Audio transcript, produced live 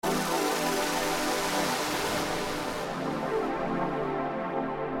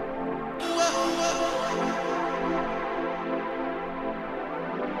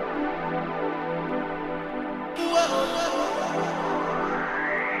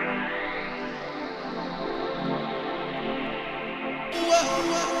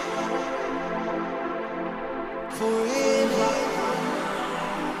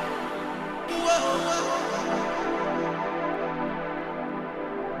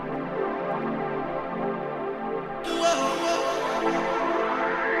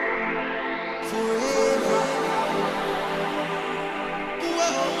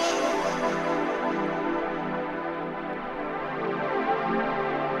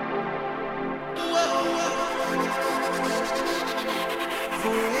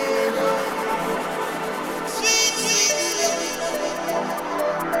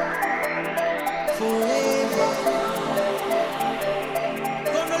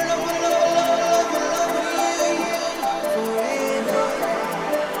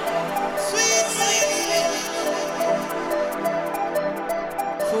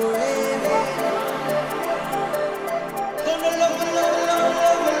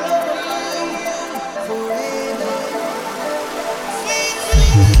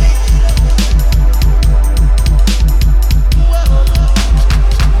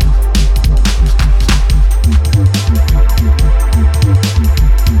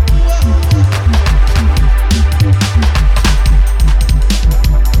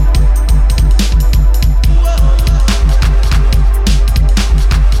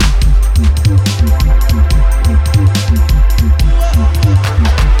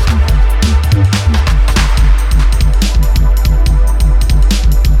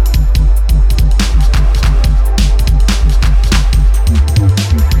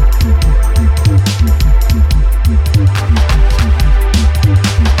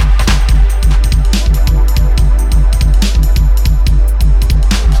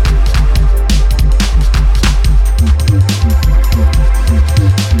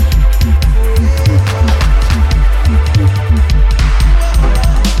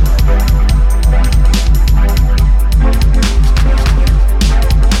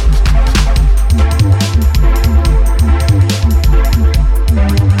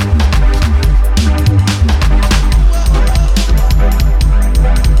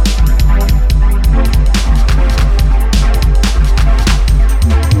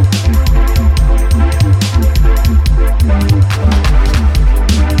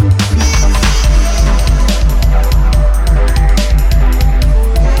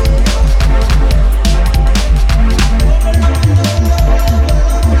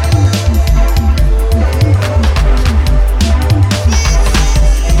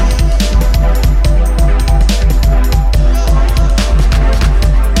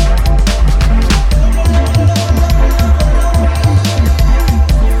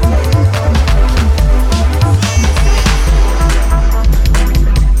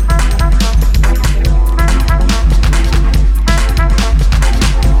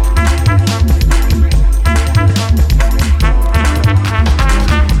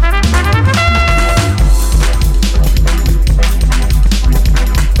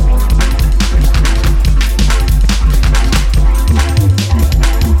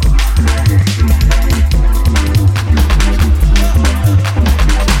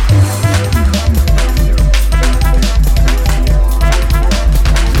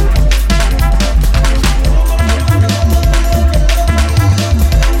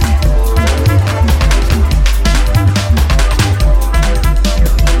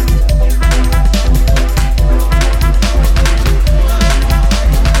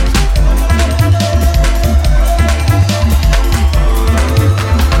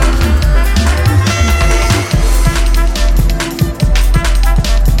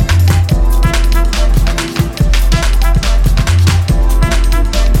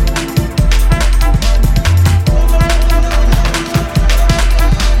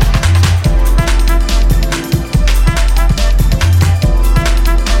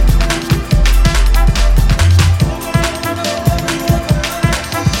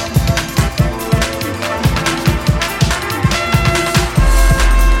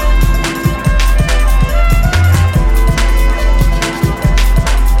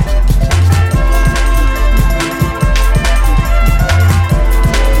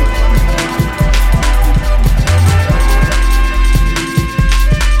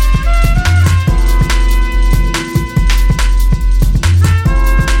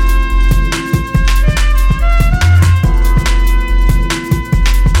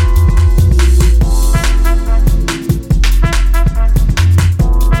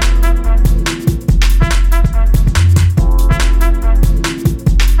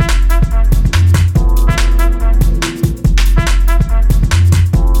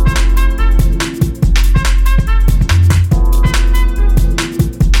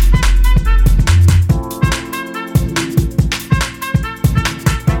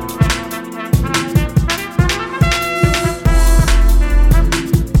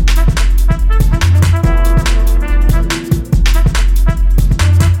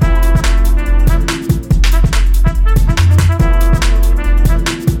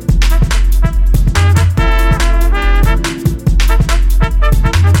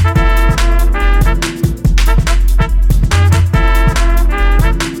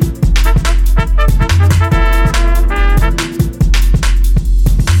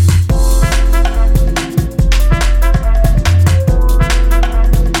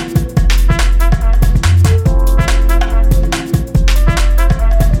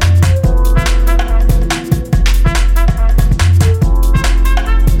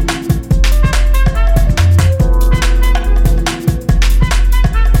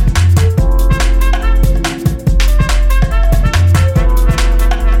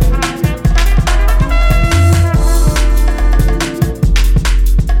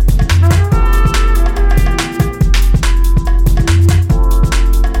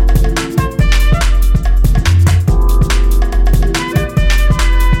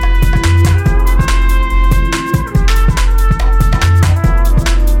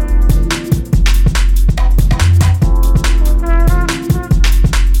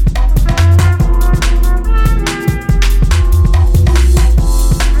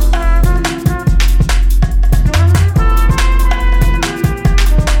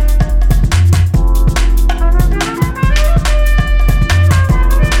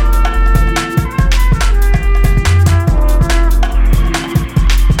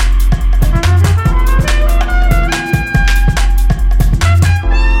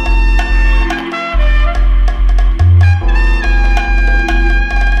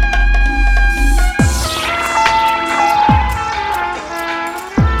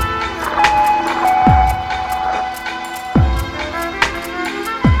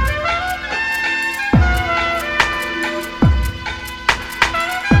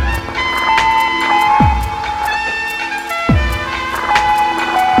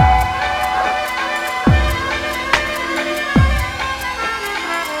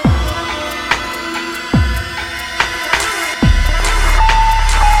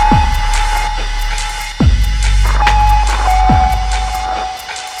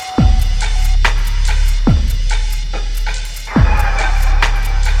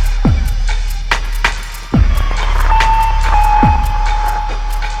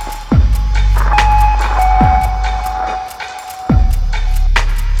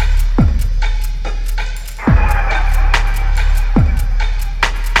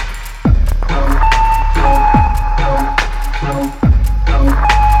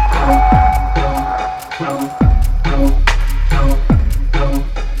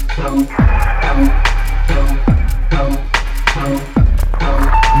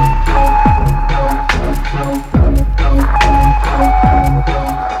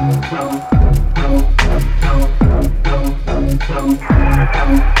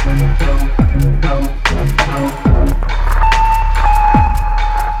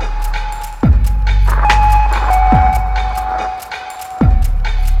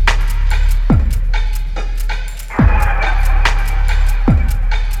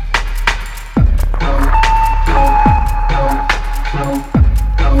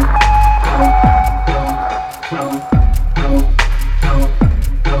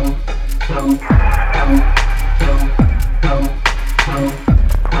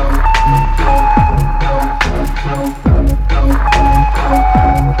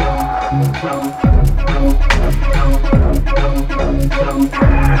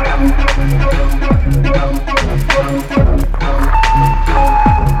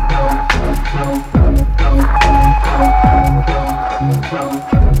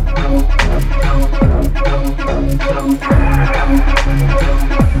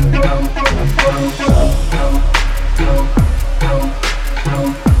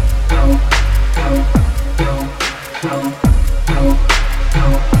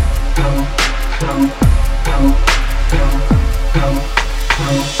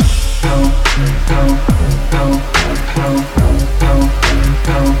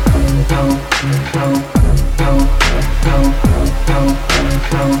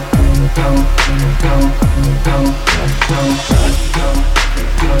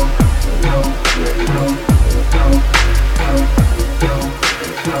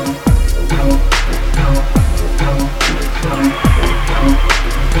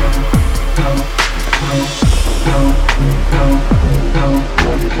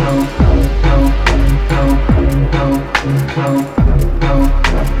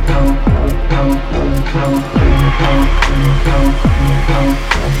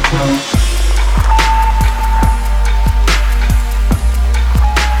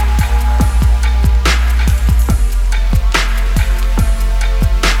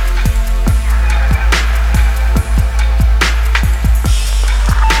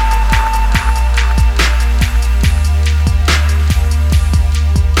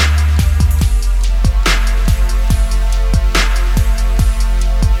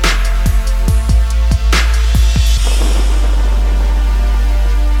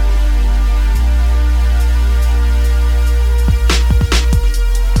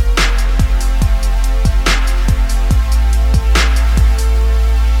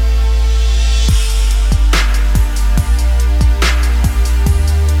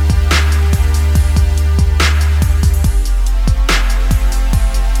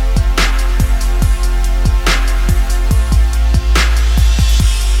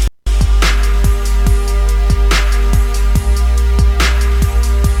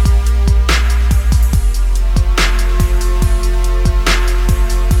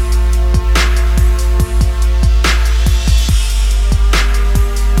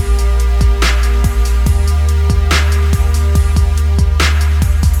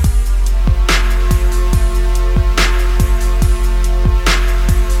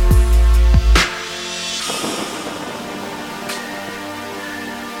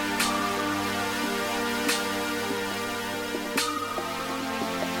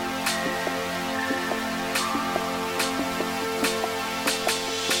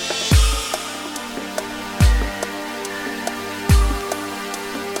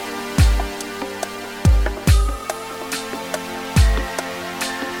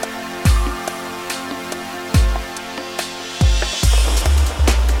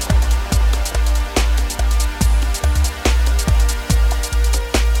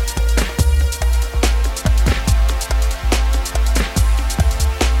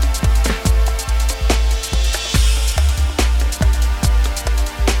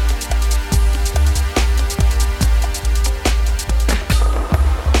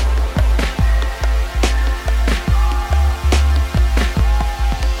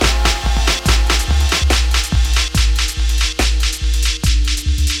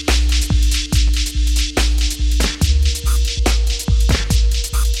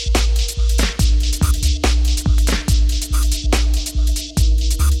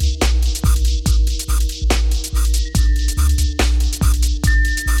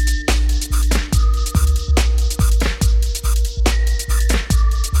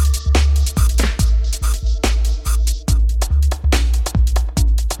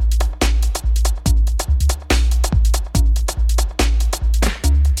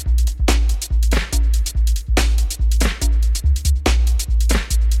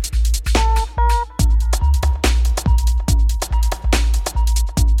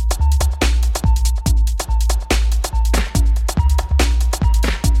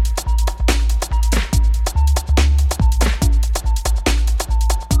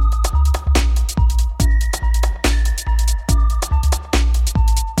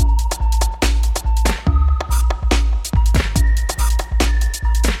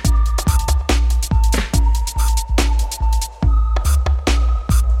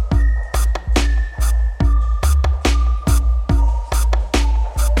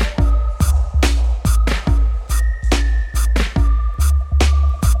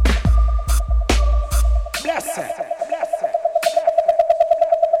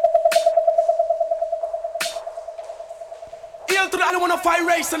to the only one of our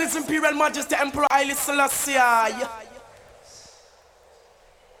race and His Imperial Majesty Emperor Haile Selassie.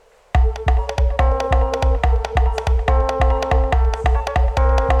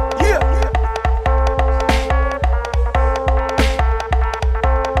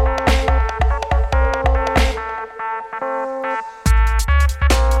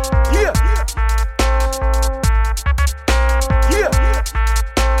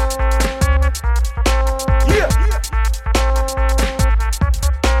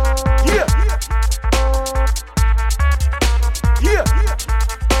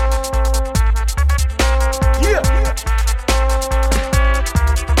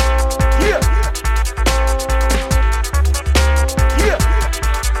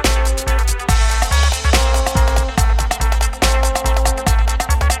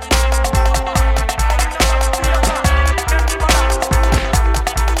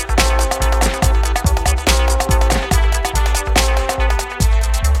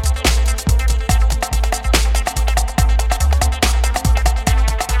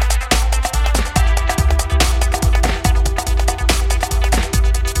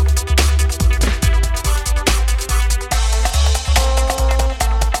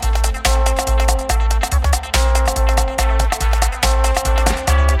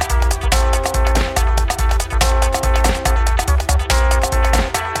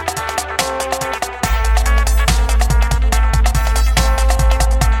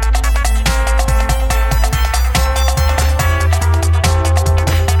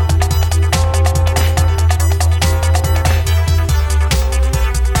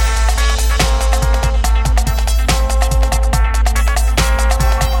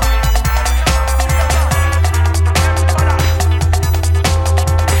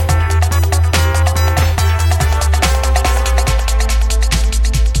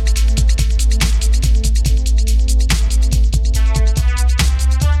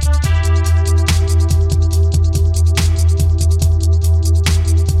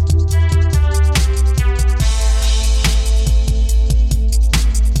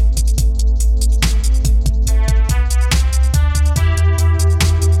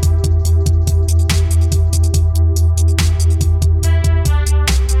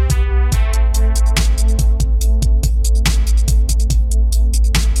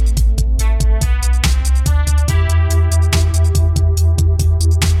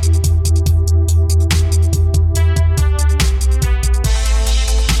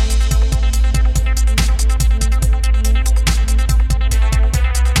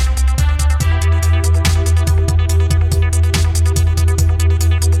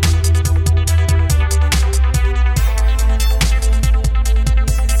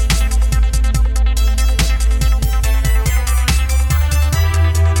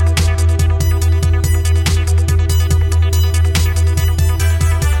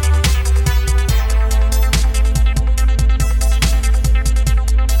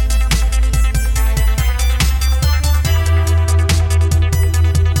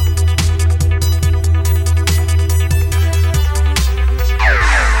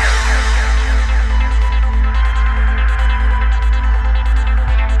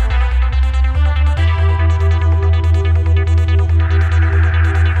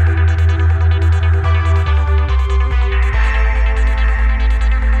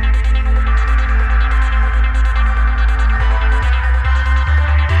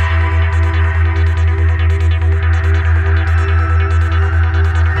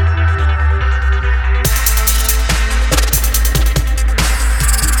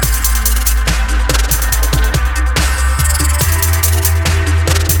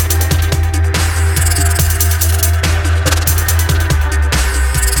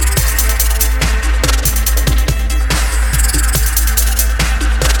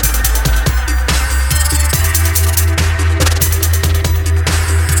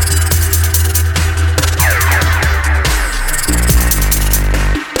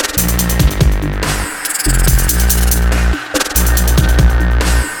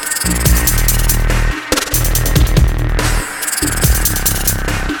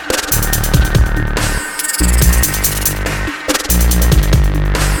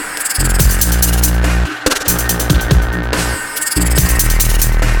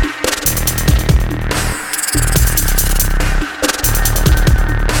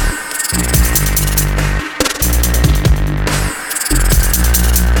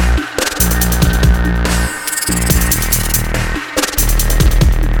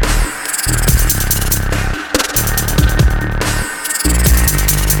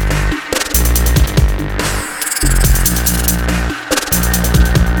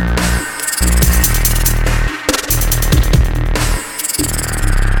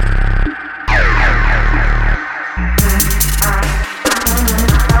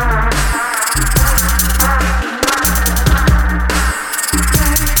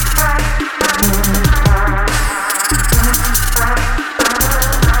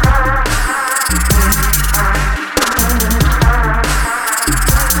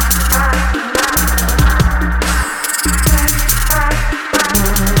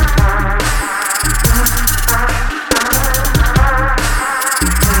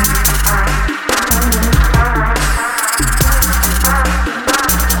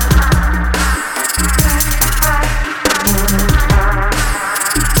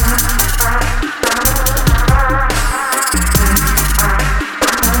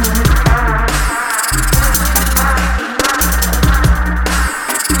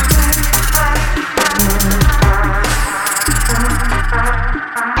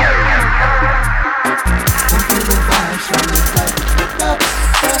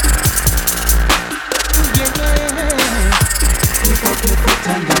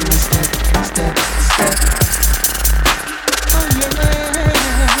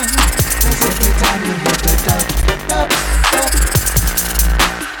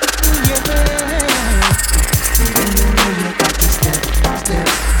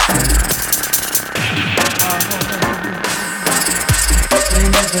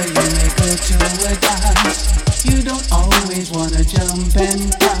 Whenever you may go to a dance, you don't always wanna jump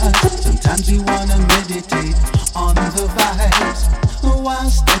and dance. Sometimes you wanna meditate on the vibes while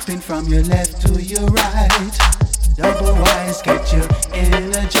stepping from your left to your right. Double wise get you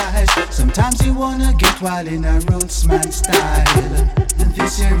energized. Sometimes you wanna get wild in a rootsman style. And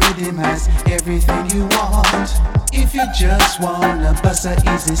this here rhythm has everything you want. If you just wanna bust a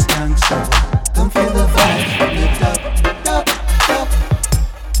easy skunk, so come feel the vibe from the top.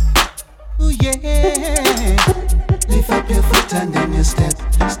 Ooh yeah. Lift up your foot and then you step.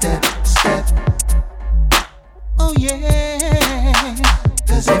 Oh yeah.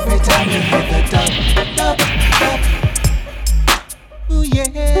 Cause every time you hit the top. Ooh yeah.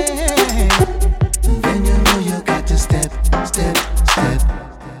 And then you know you got to step.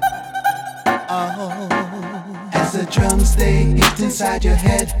 Oh. As the drums they hit inside your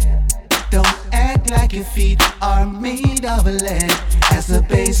head, don't act like your feet are made of lead. As the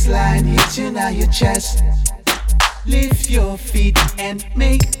bass line hits you now your chest, lift your feet and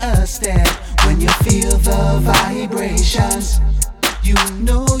make a step. When you feel the vibrations, you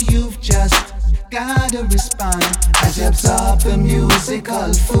know you've just gotta respond. As you absorb the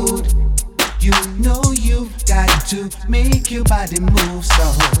musical food, you know you've got to make your body move.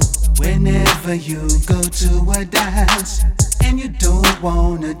 So whenever you go to a dance and you don't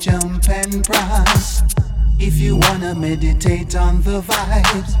wanna jump and prance, if you wanna meditate on the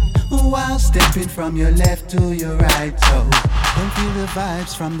vibes while stepping from your left to your right, so don't feel the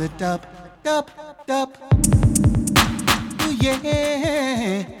vibes from the top. Ooh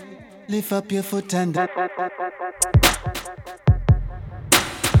yeah. Lift up your foot and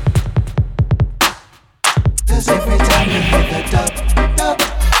cause every time you hit the top.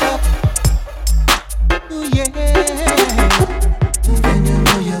 Ooh yeah. Then you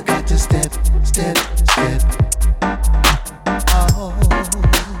know you got to step. Oh,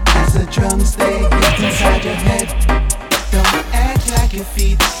 as the drums they get inside your head, don't act like your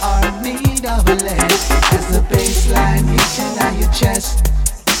feet are made of lead. As the bass line hits you on your chest,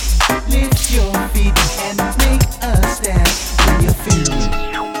 lift your feet and make a step when you feel it.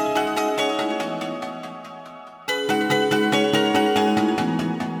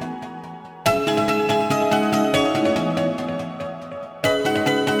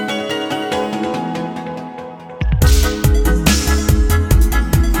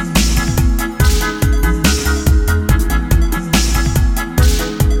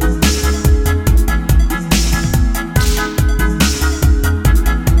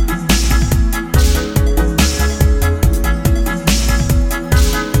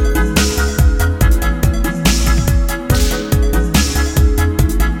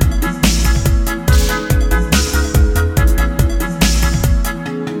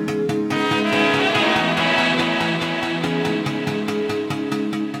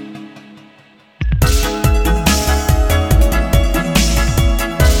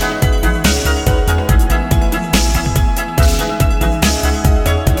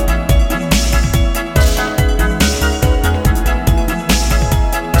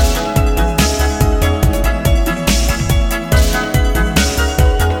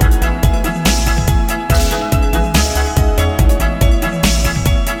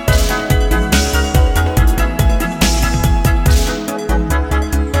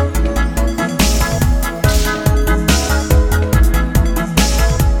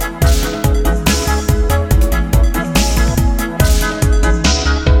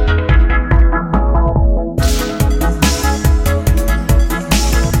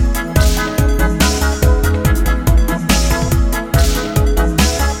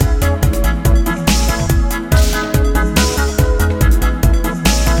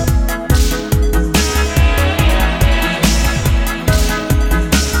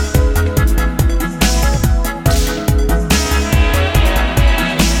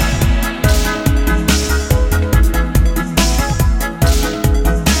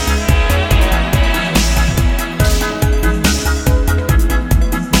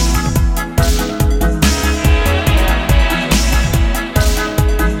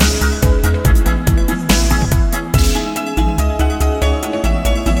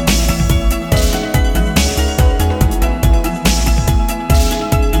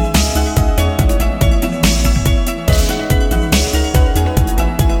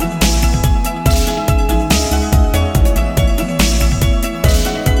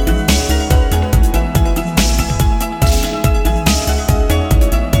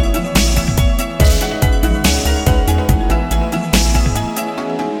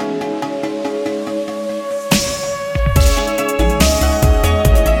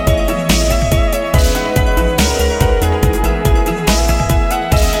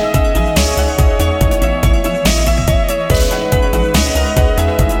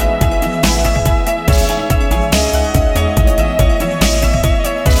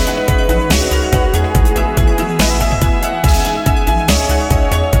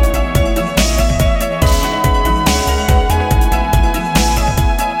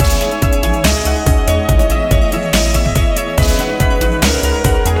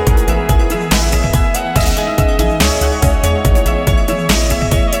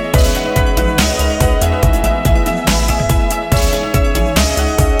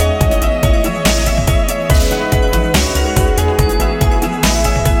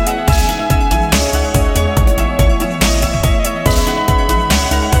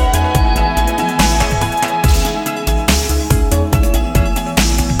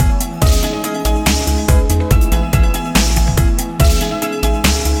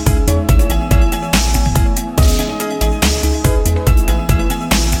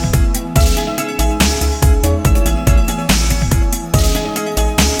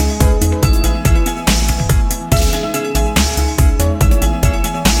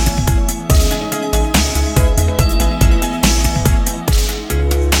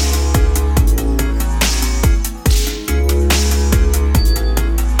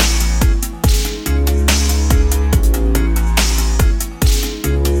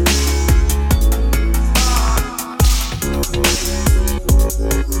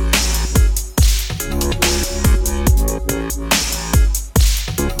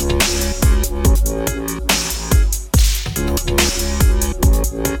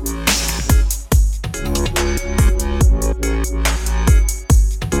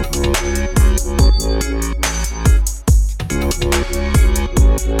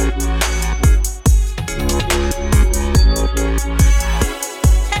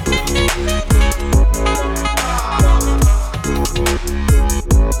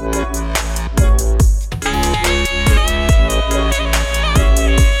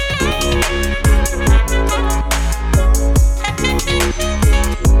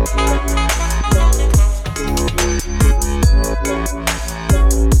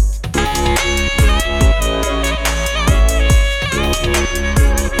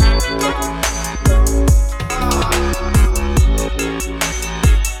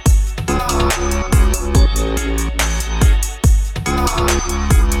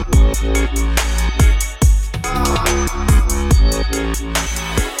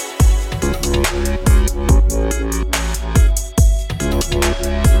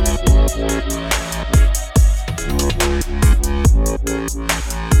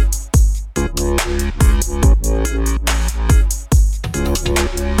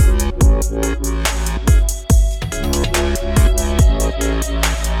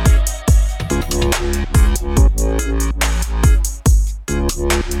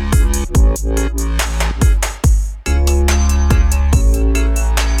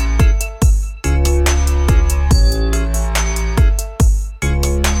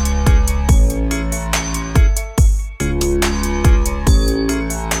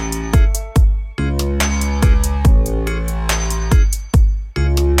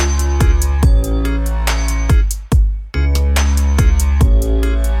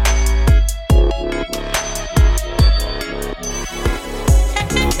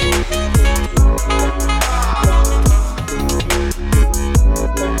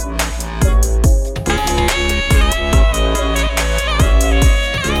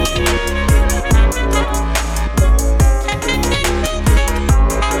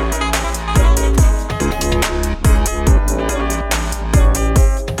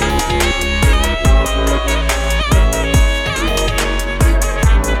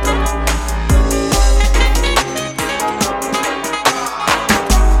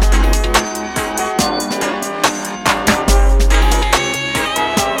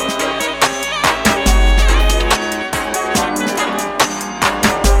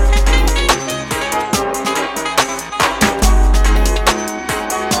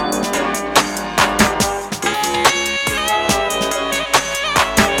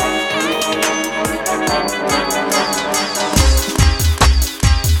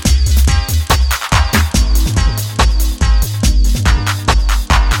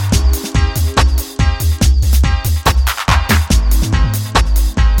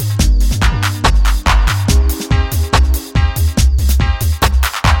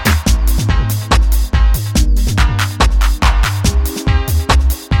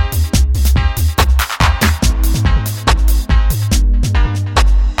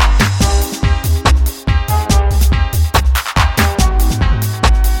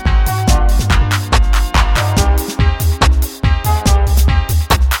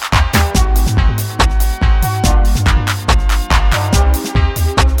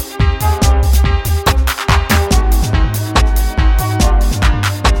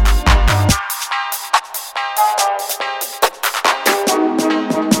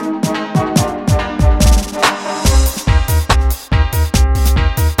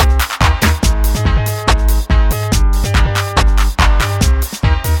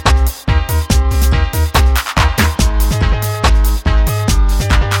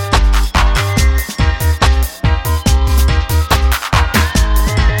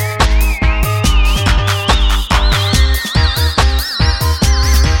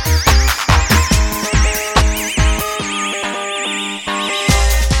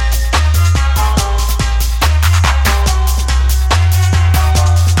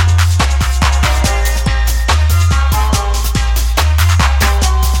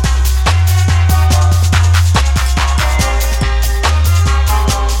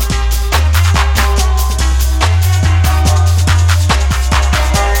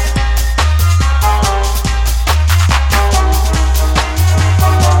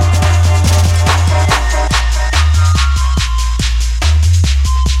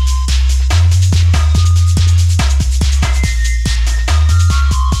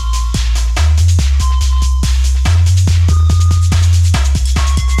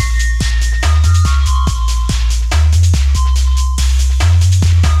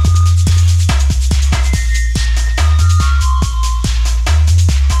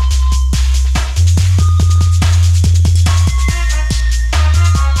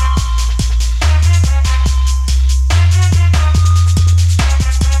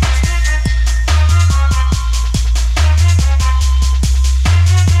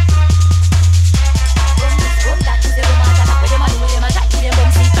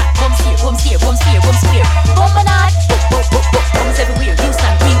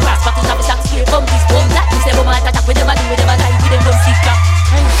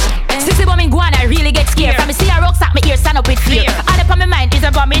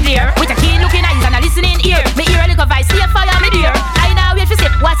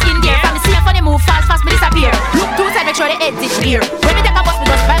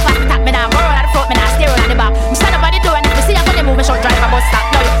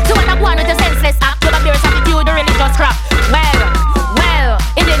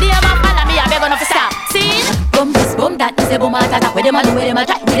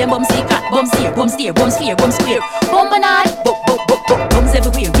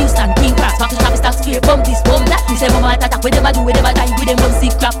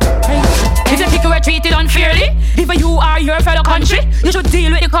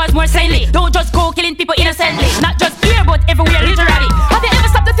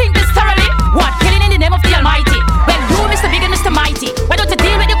 Why don't you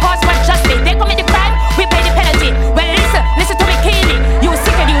deal with the cause for justice?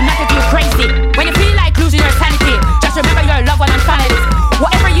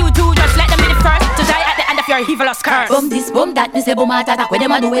 marvelous curse. Bum this, bum that, me say bum heart attack. Where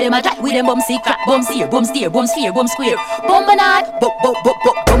them a do, where them a try, with them bum sick crap. Bum steer, bum steer, bum sphere, bum square. Bum banana,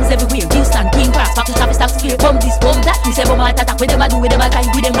 bums everywhere. Houston, Green Cross, back to traffic stop square. Bum this, bum that, me say bum heart attack. Where them a do, where them a try,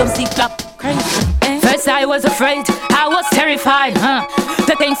 with them bum sick crap. First I was afraid, I was terrified,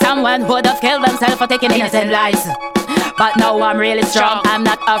 to think someone would have killed themselves for taking innocent lives. But now I'm really strong, I'm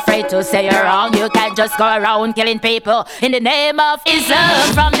not afraid to say you're wrong. You can't just go around killing people in the name of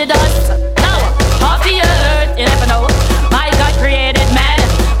Islam. From the dust, now, off the earth, you never know. My God created man,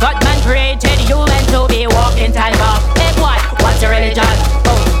 God man created human to be walking time bomb. Hey boy, what's your religion?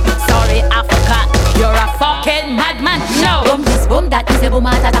 Oh, sorry Africa, you're a fucking madman. No. Bum this, bum that, me say bum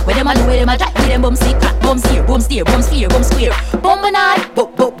heart attack. Where them a do, where them a try, with them bum sick crap. Bum steer, bum sphere, bum square. Bum banana,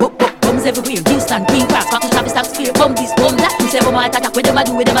 bums everywhere. Houston, Green Cross, back to traffic stop square. Bum this, bum that, me say bum heart attack. Where them a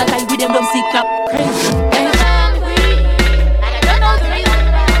do, where them a try, with them bum sick crap. Crazy.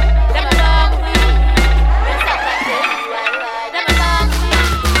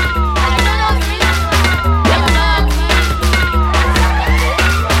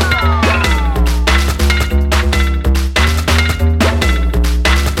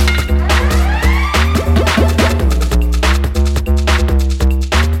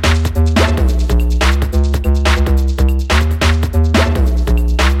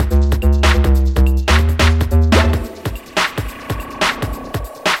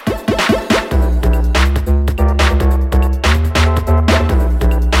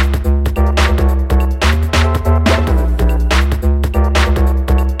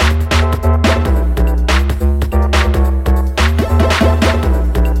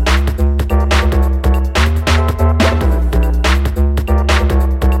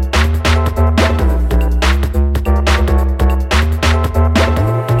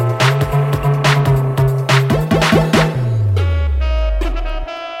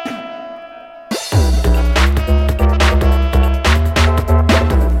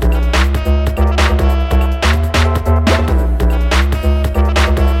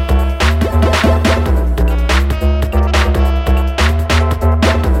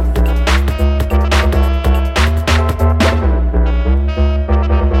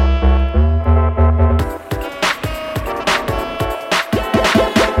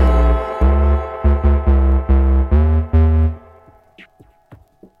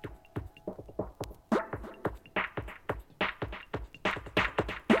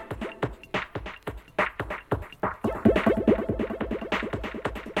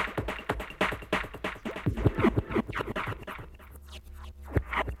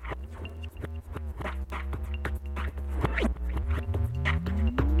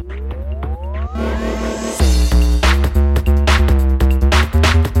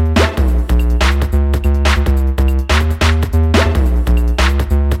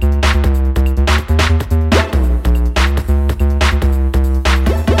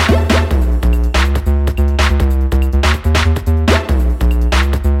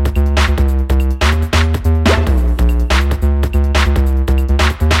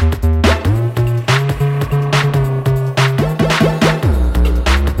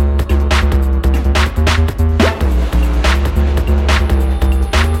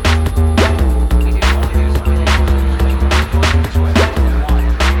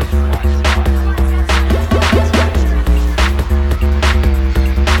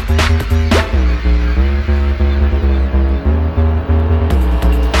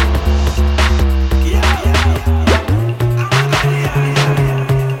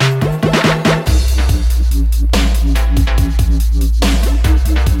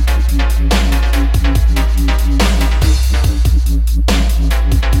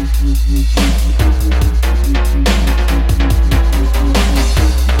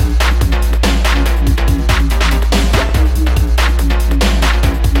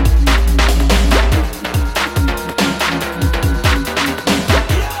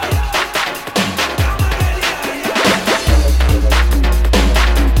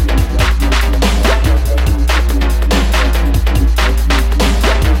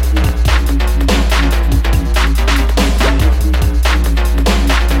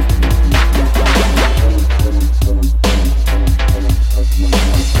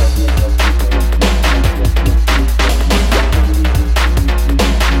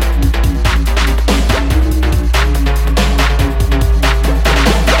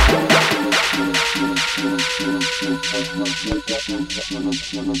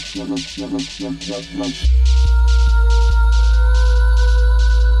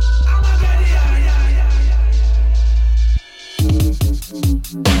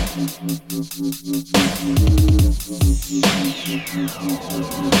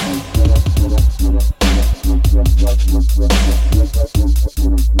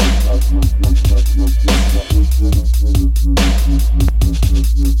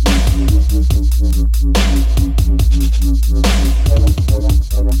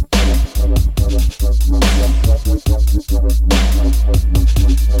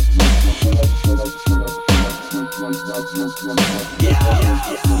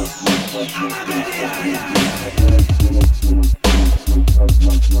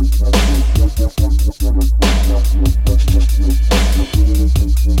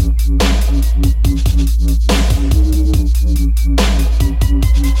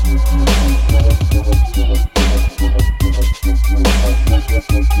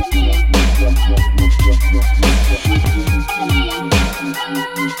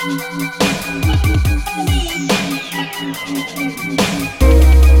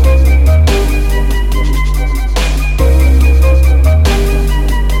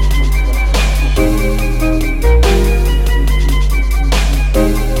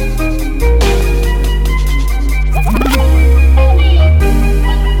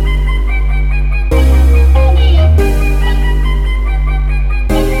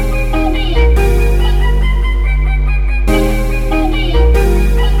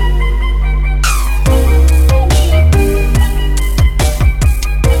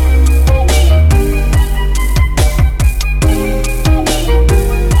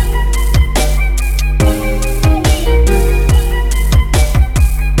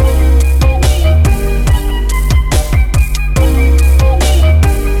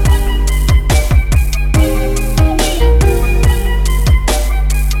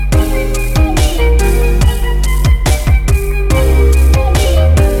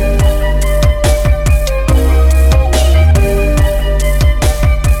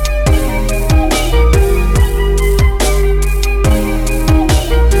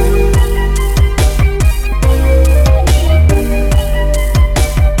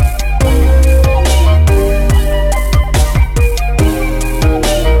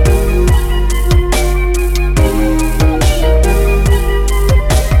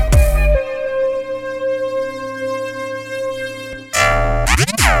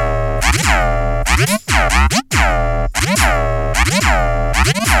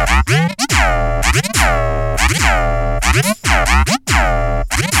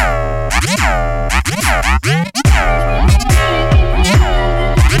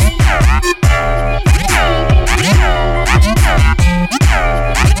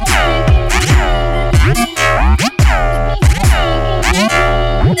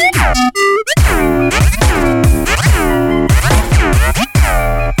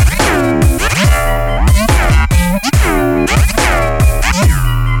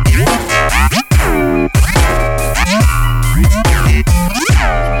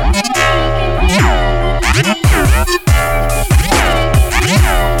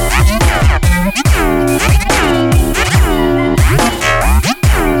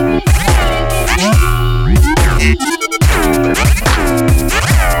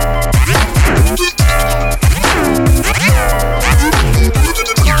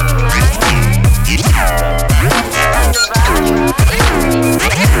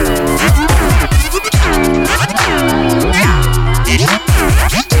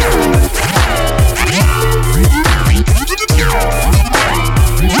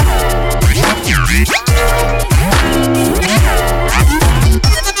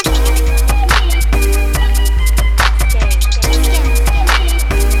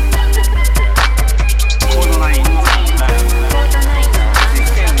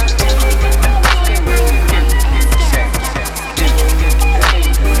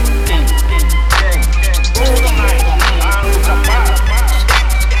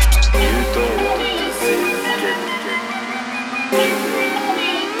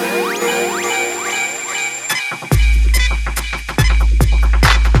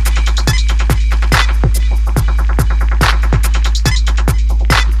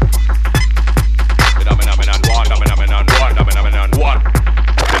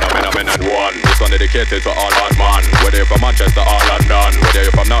 dedicated to all hard man. Whether you're from Manchester or London, whether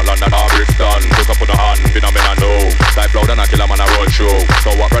you're from North London or Brixton, put up on the hand, phenomenon no. Type loud and I kill a man a road show.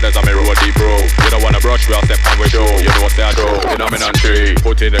 So what brothers on me road deep bro. You don't wanna brush me, I'll step on with show. You know what's there though. Phenomenon 3,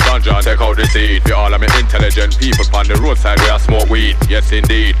 put in the ganja and take out the seed. We all are me intelligent people on the roadside where I smoke weed. Yes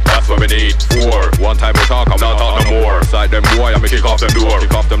indeed, that's what we need. 4, one time we talk, I'm not talk no more. Side them boy, I'ma kick off them door.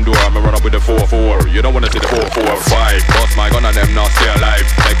 Kick off them door, I'ma run up with the 4-4. You don't wanna see the 4-4-5. Bust my gun and them not stay alive.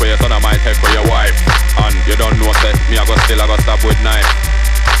 Take away your son, I might take away your wife. And you don't know that me I go stop with knife.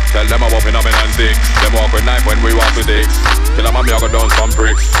 Tell them I'm walking up in and 6. Them walk with knife when we walk with 6. Tell them I'm me I go down some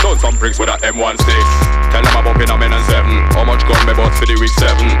bricks. Down some bricks with a M16. Tell them I'm up in a men and 7. How much gun me bought for the week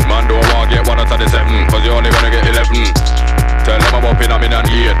 7? Man don't want get 1 out of the 7. Cause you only gonna get 11. Tell them I'm up in a men and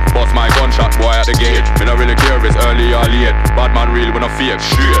 8. Bust my gunshot boy at the gate. Me not really care if it's early or late. Bad man real when I fake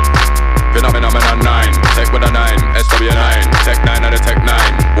straight. Phenomenon 9, tech with a 9, SW9, tech 9 and the tech 9.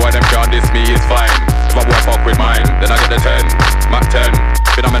 Boy them can't diss me, it's fine. If a boy fuck with mine, then I get the 10, Mac 10,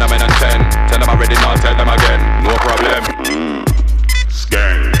 phenomenon 10. Tell them I'm ready now, tell them again, no problem.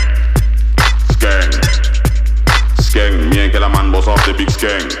 Skeng, skeng, skeng. Me and kill a man boss off the big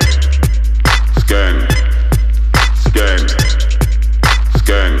skeng. Skeng, skeng,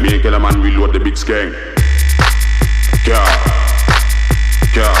 skeng. Me and kill a man reload the big skeng. Car,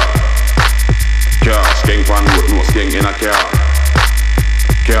 car. Car, skeng fan road, no skeng in a car.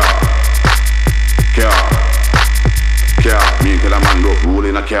 Car, me and kill a man rough roll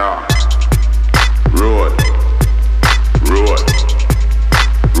in a car. Road,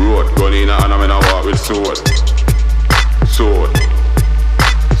 gun in a hand and I walk with sword.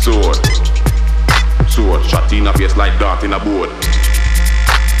 Shot in a face like dart in a board.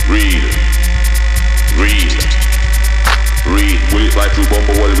 Real, bullets like through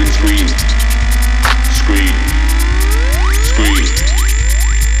bumper wall windscreen.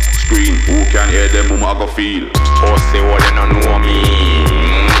 Screen, who can hear them, whom I go feel. Pussy, all you don't know me.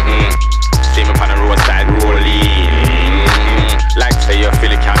 See me on the roadside rolling. Like say you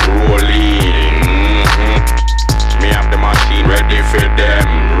feel it can roll in. Me have the machine ready for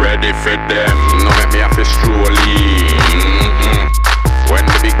them. No make me have to stroll in. When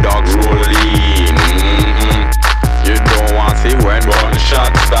the big dogs roll in. You don't want to see when one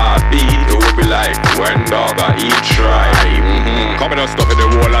shot start beat. It will be like when dog I eat try. Coming and stuff in the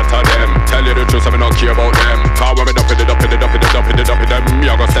whole lot of them. Tell you the truth, I don't care about them. Cause when me dump it, them me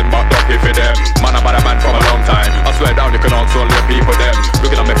I go send back dumpy for them. Man I'm a man from a long time. I swear down you can also your people them.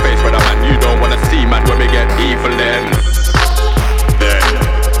 Looking at my face, brother man, you don't wanna see man when we get evil then. Then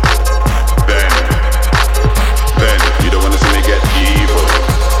you don't wanna see me get evil.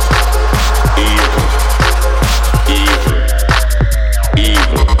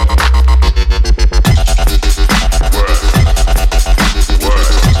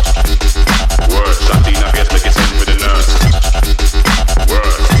 Word, shot in a face, make it send for the nurse.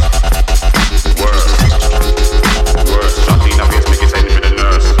 Word, shot in a face, make it send for the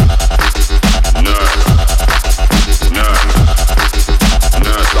nurse.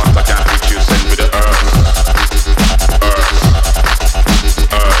 Nurse, doctor can't fix you, send for the earth,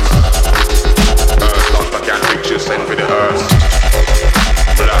 doctor can't fix you, send for the earth.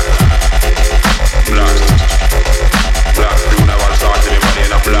 Black, funeral start anybody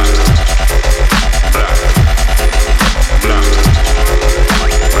in a black,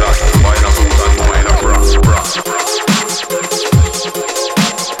 boy in a suit and boy in a bra.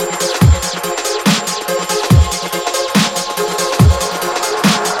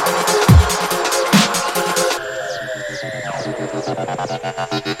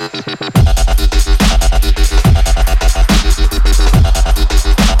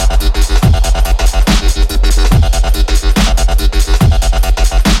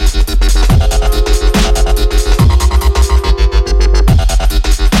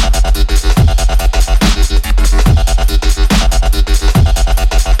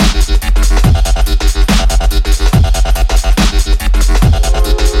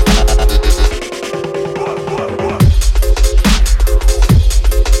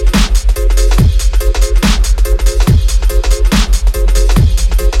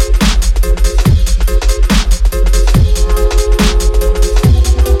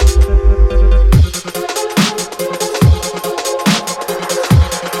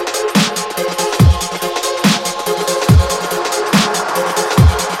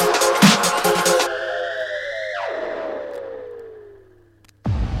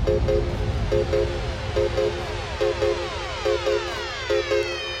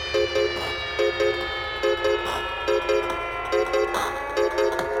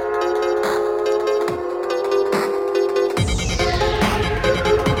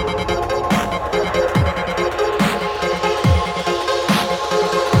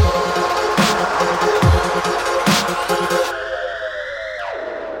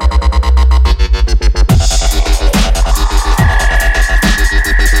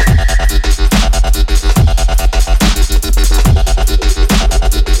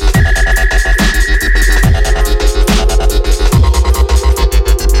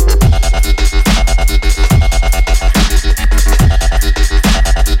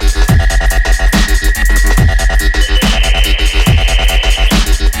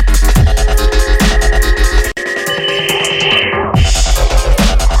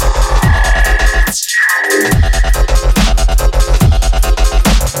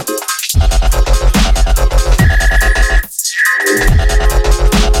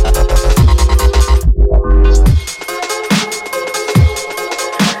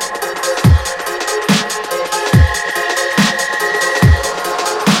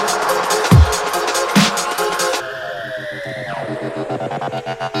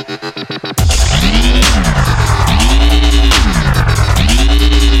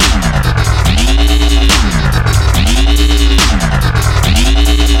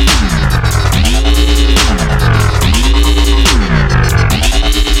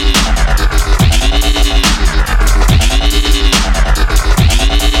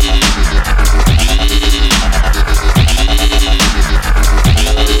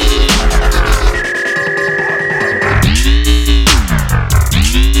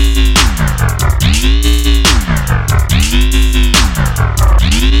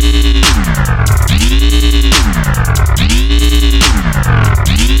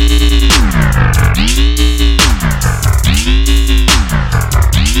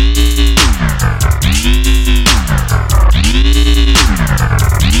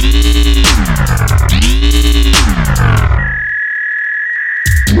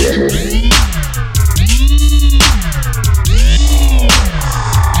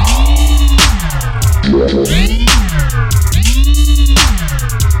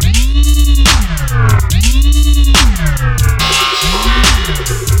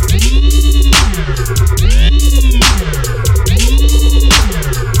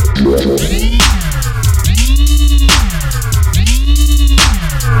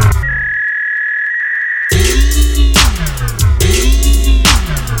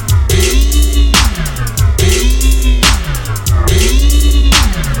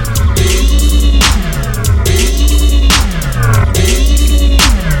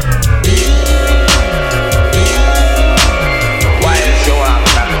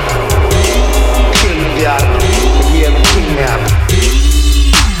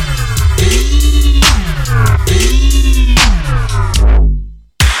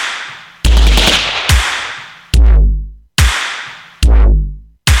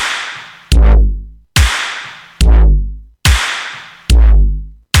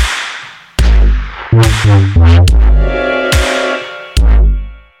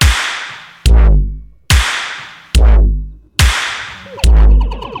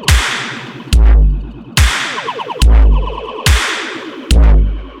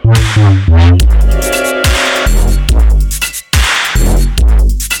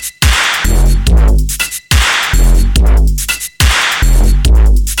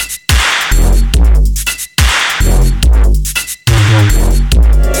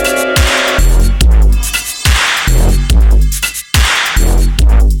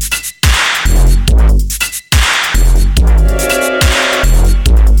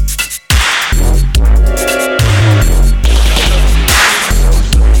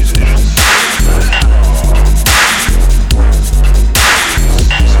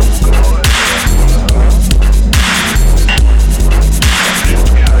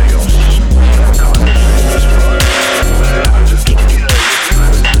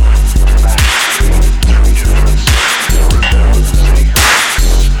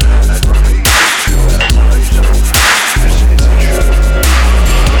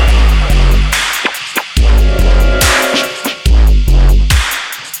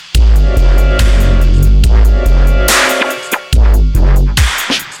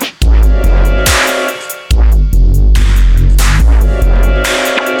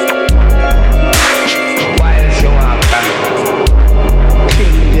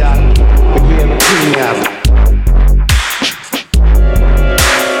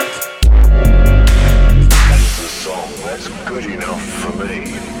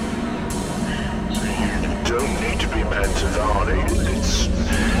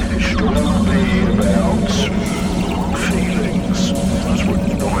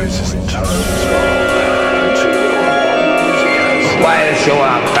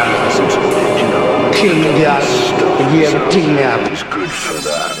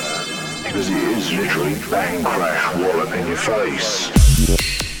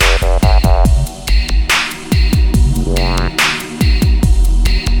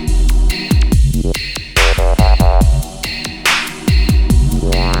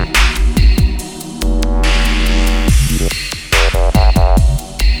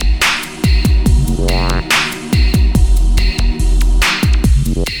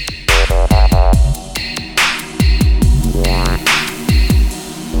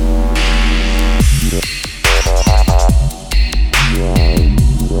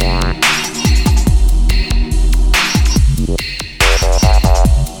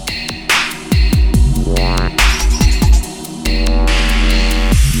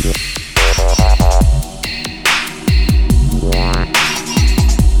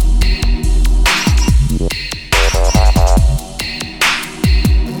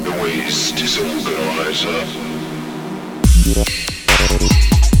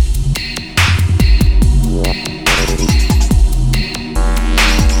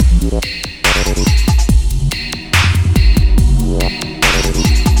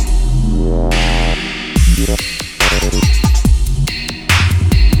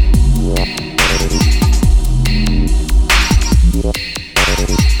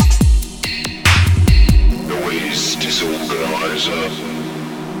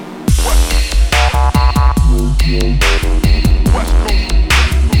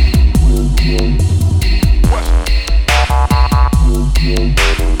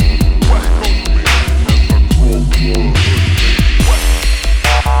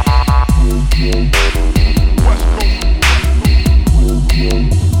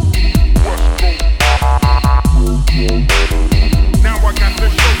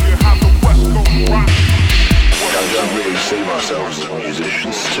 ourselves as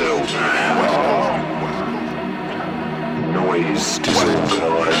musicians cell. Noise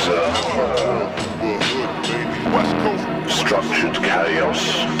disorganizer. Structured chaos.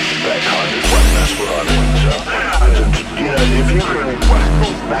 That kind of one, that's what I'm into. And you know, if you can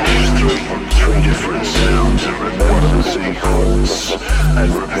mash three different sounds and remember the sequence and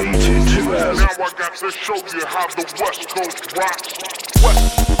repeat it 2 hours. Now I got to show you how the West Coast rocks.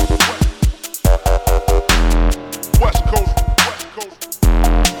 West Coast. West Coast.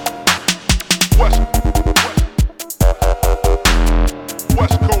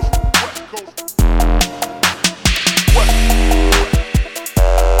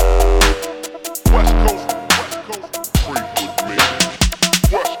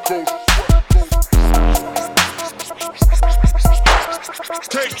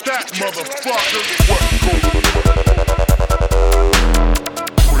 Take that, motherfucker! West Coast.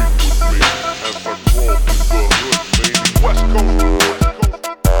 Creep with me as I crawl through the hood, baby. West Coast.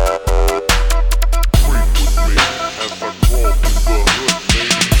 Creep with me as I crawl through the hood,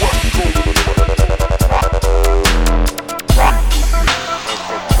 baby. West Coast. Creep with me as I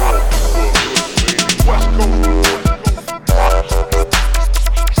crawl through the hood, baby. West Coast.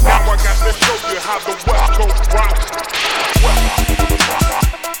 Now I got to show you how the West Coast rocks.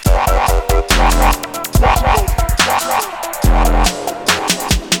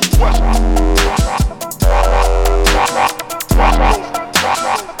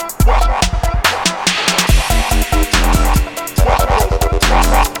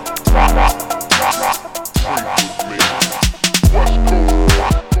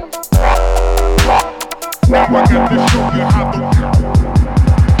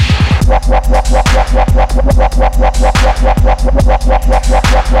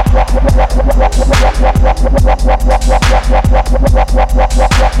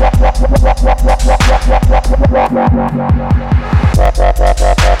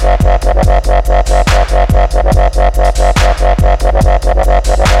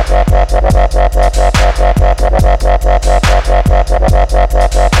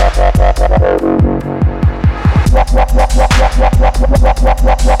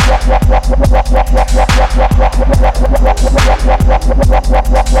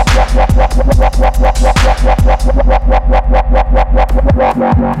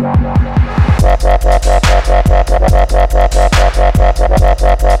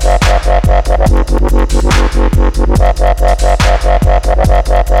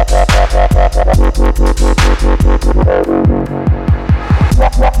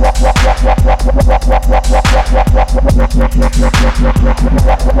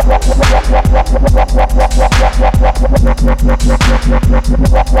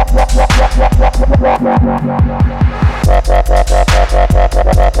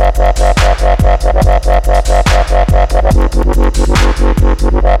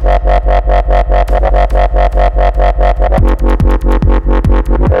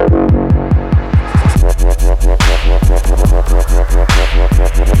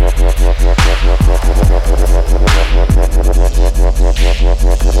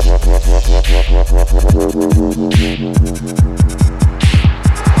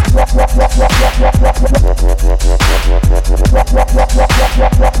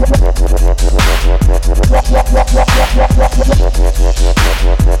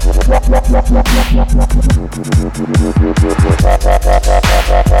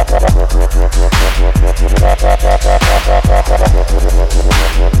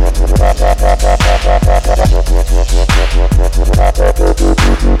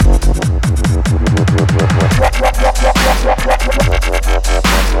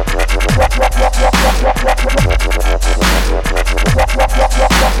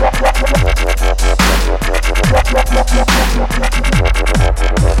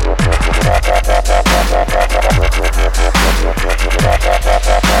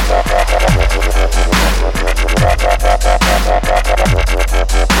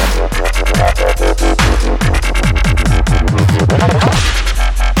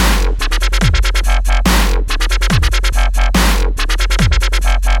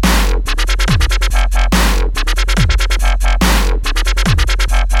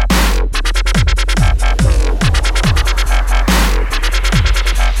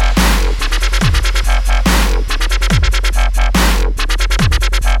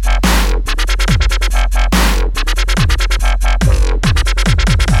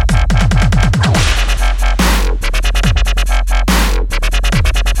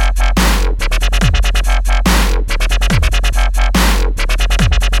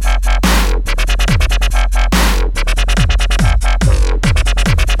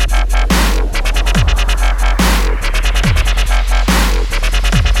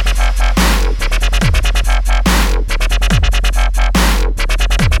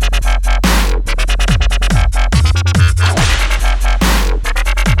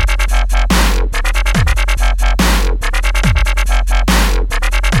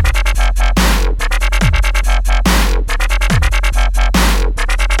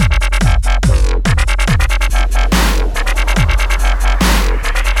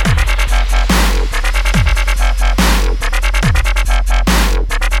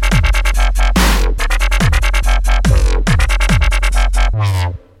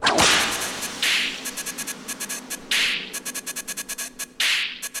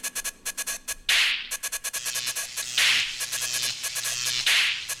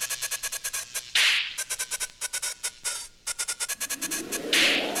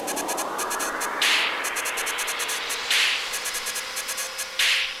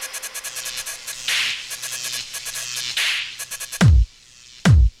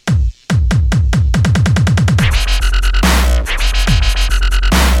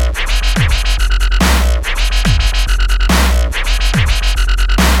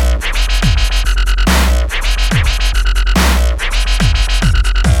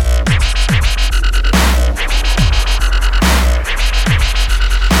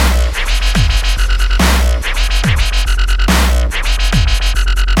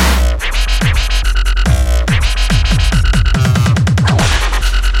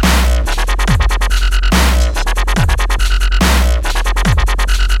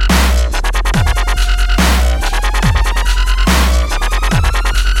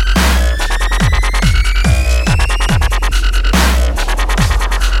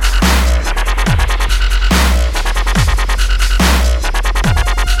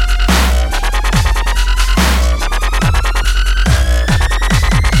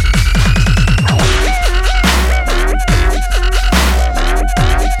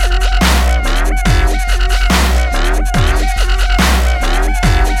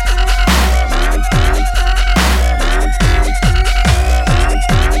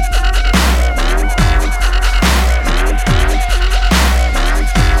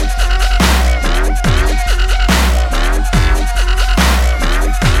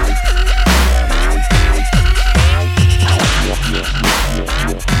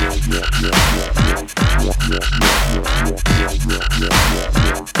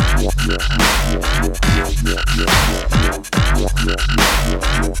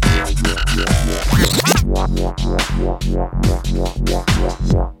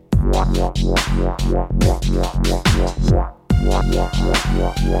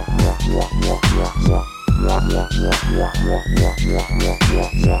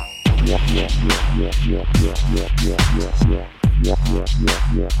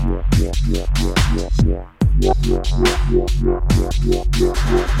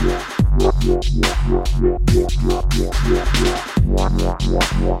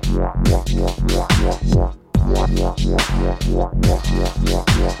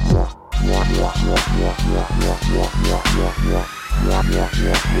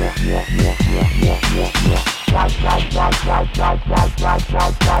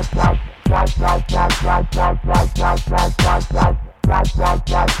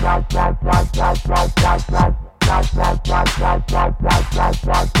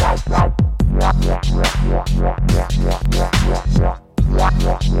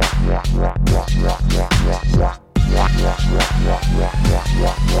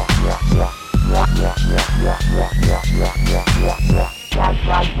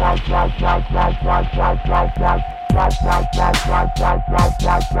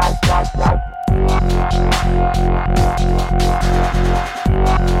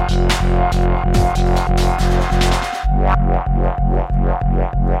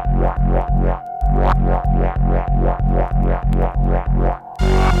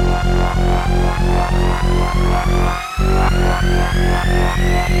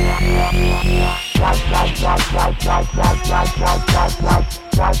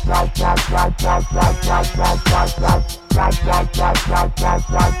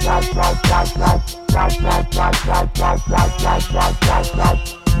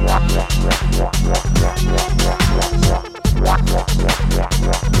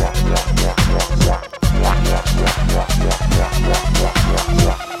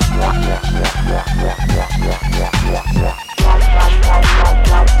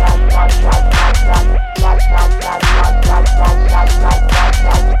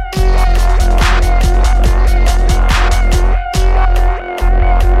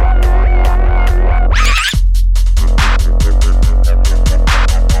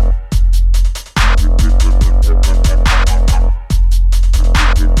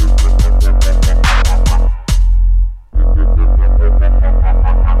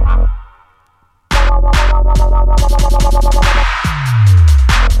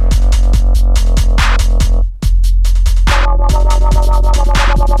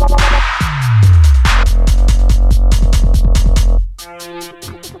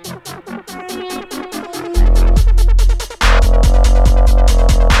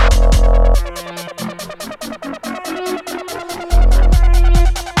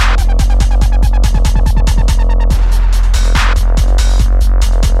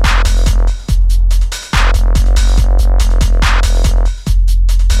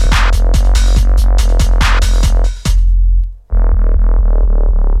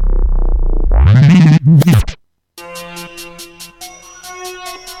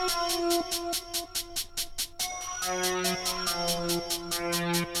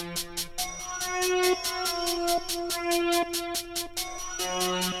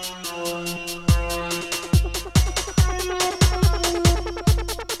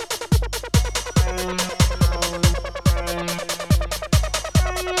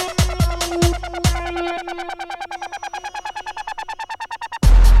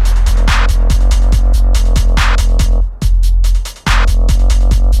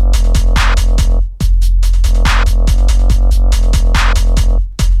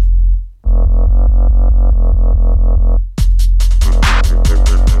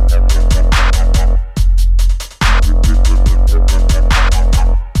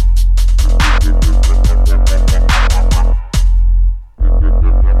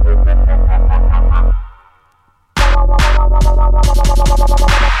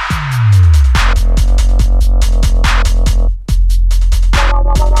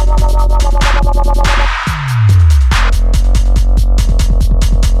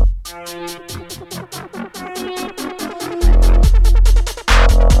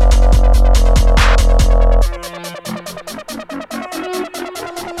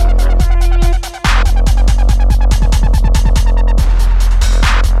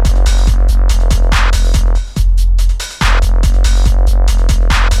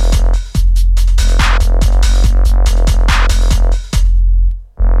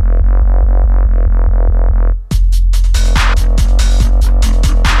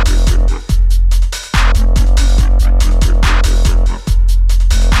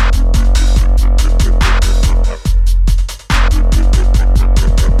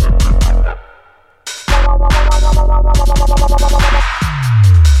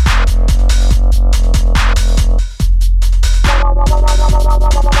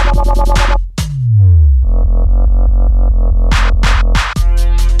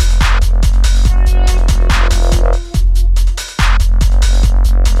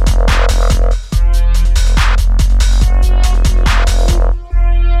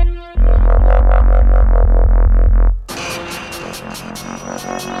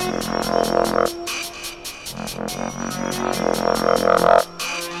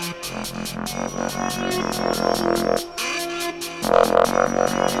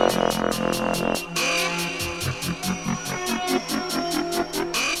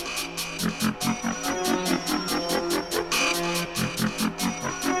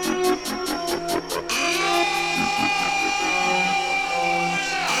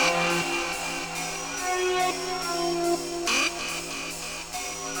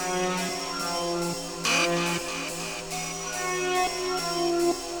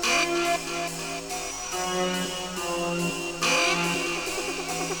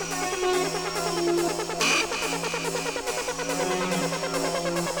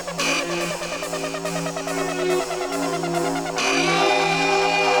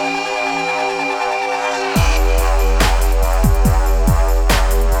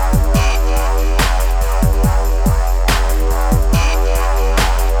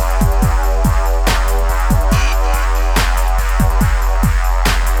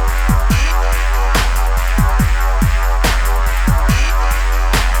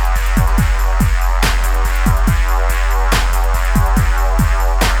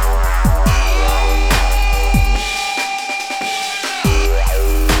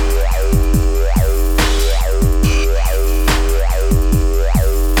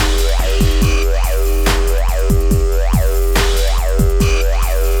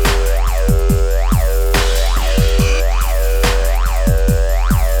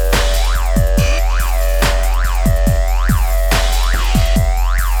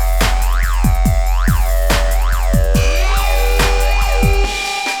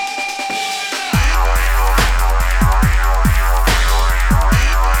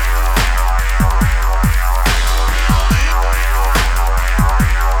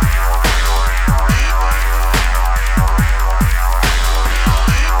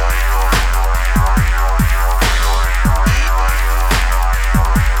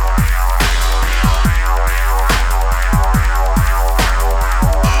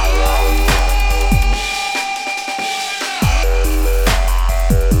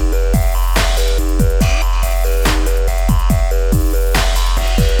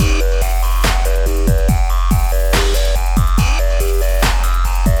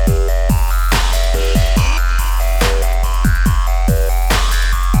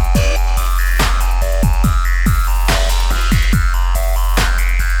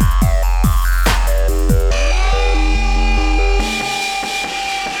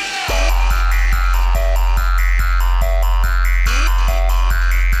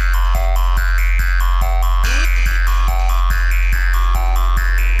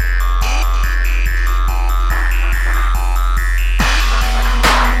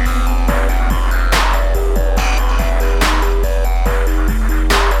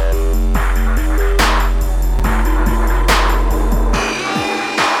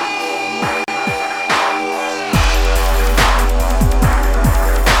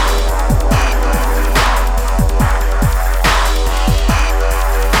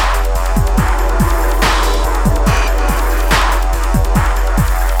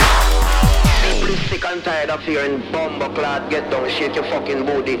 of hearing bumbleclad get down, shake your fucking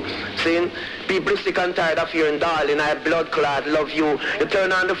booty. See? People sick and tired of hearing darling, I blood clad, love you. You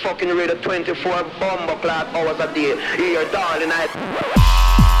turn on the fucking radio 24 bumbleclad hours a day. Hear darling, I...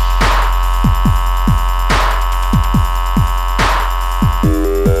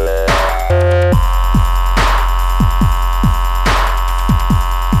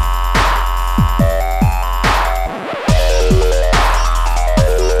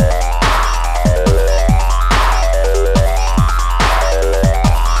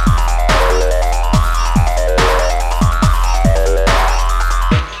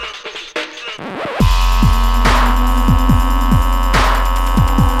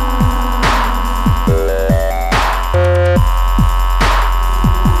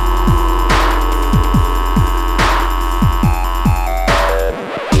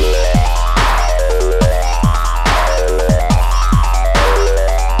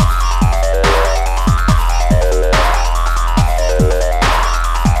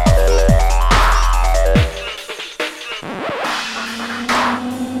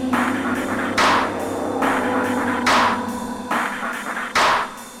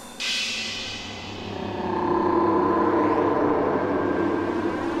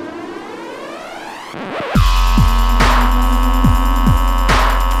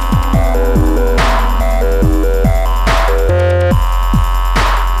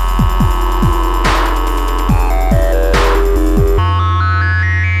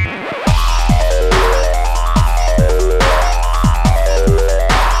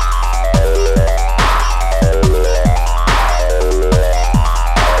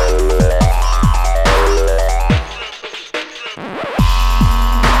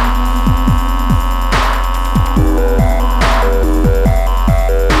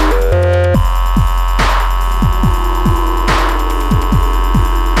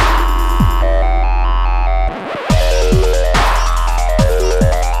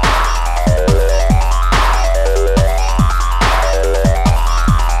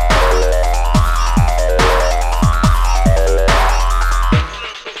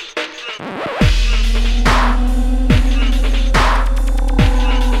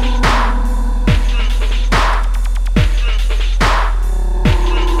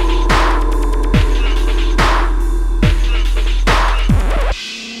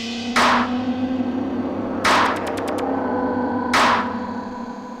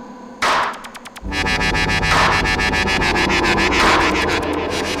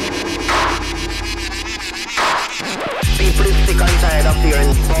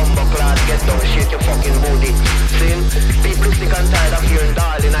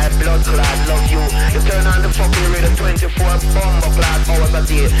 blood clot love you. You turn on the fucking radio 24 bomber clot hours a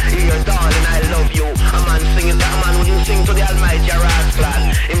day. Hear darling, I love you. A man sing it, a man wouldn't sing to the almighty Ras clot.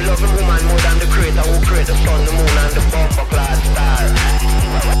 Him love a woman more than the creator who create the sun, the moon and the bomber clot star.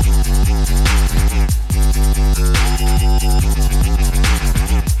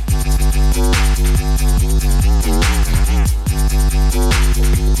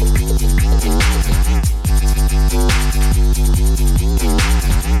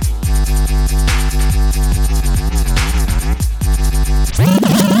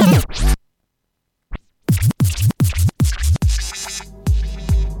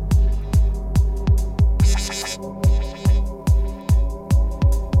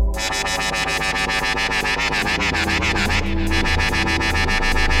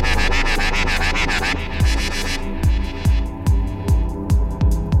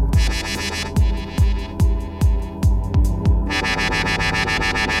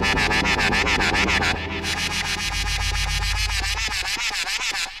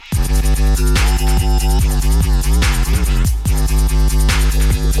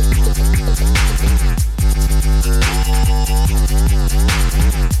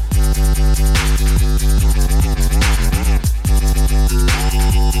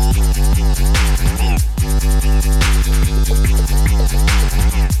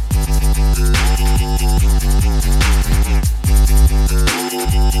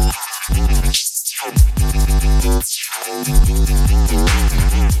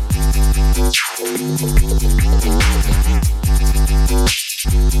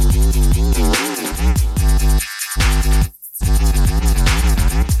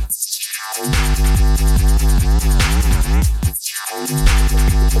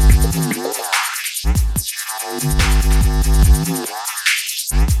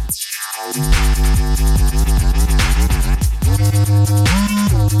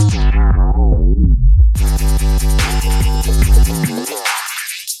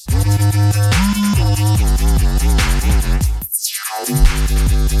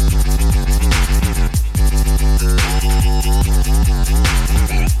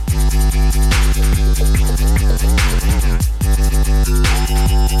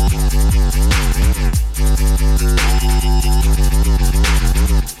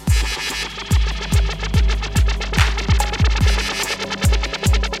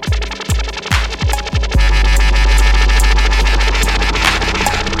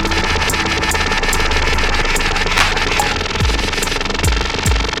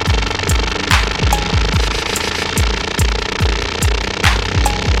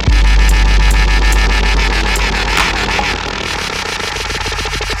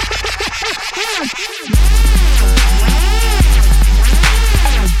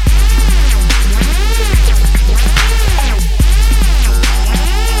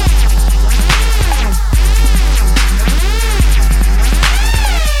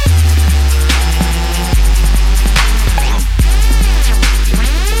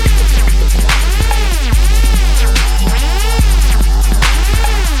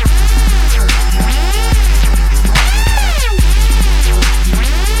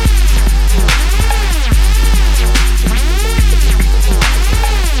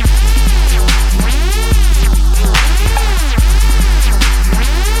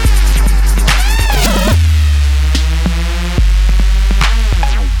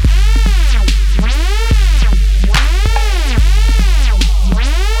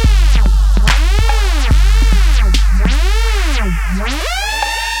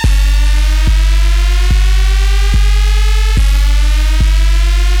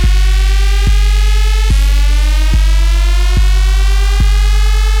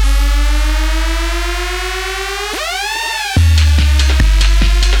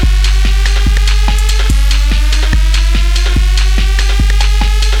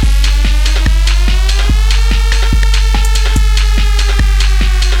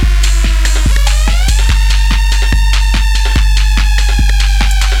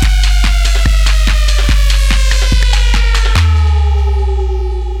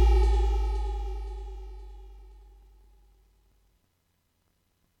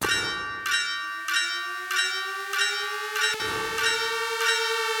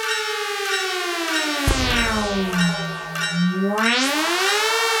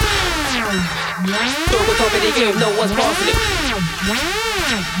 top of the game, no one's passing it.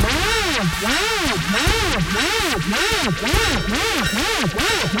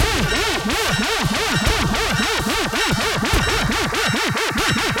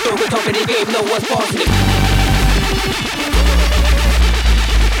 Over top of the game, no one's passing it.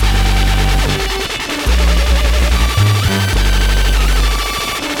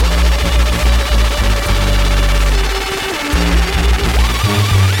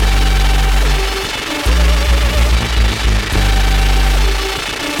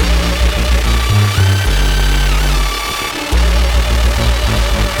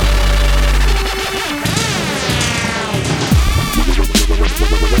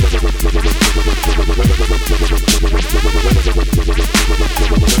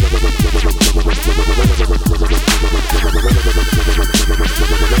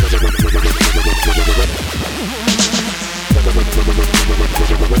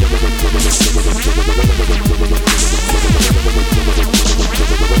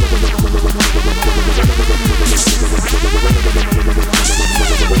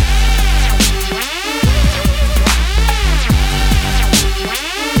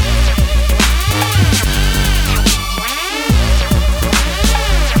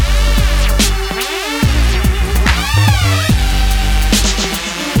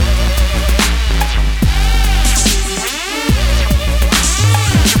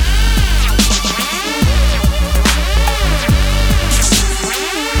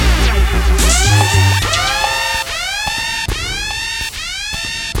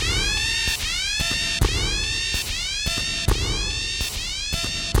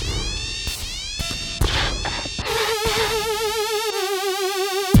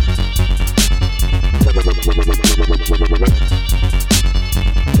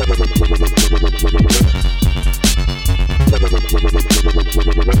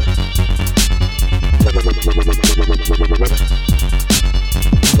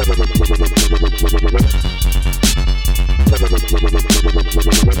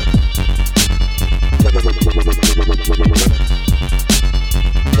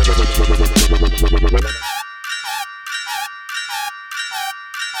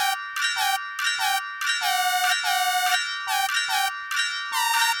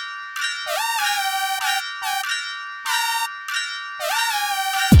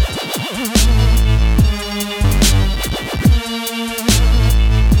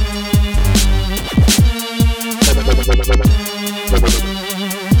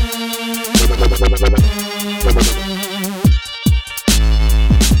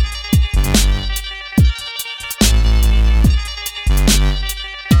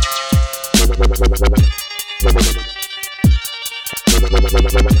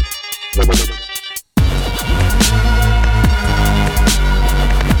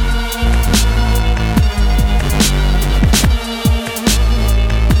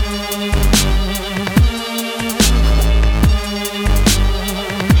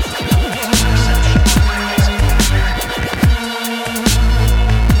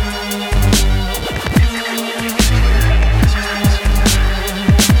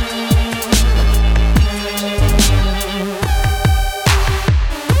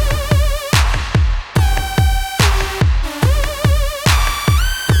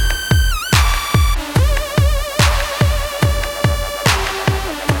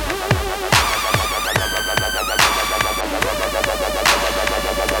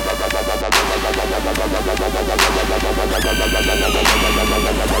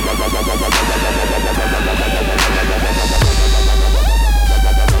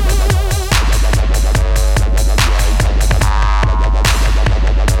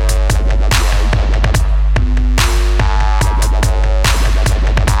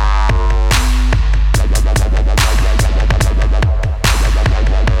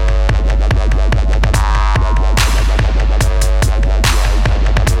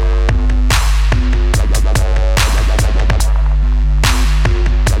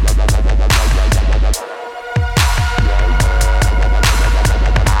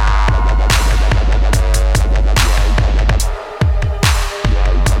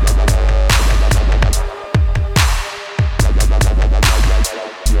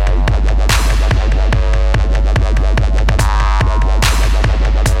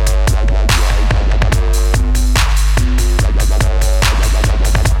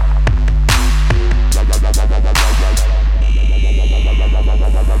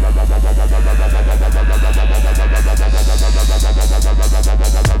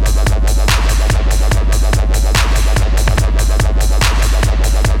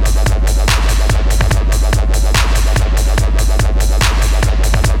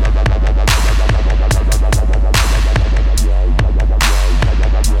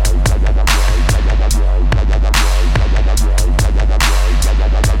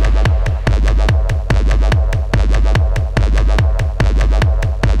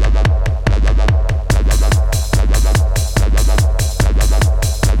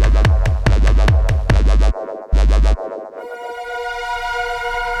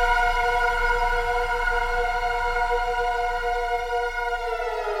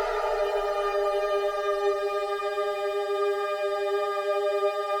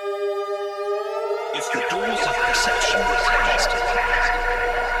 If the doors of perception were closed,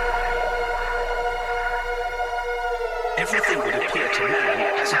 everything would appear to man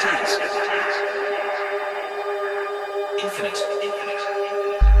as it is. Infinite.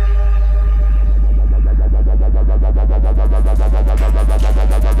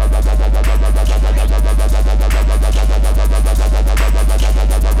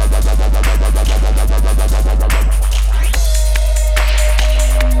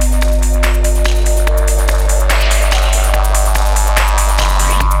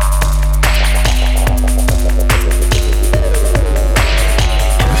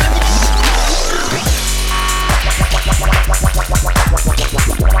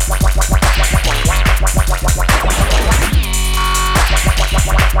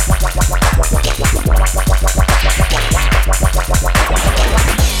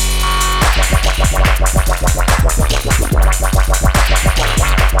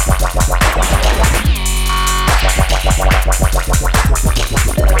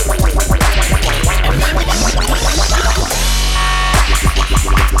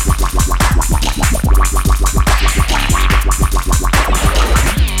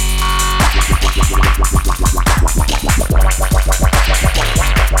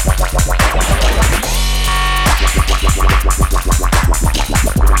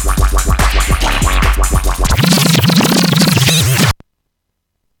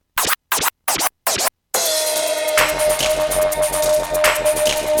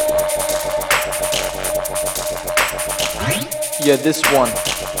 Yeah, this one,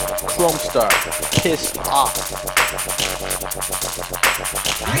 Chrome Star, Pissed Off.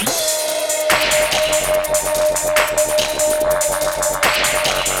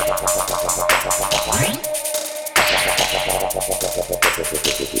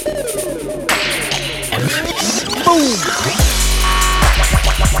 Boom!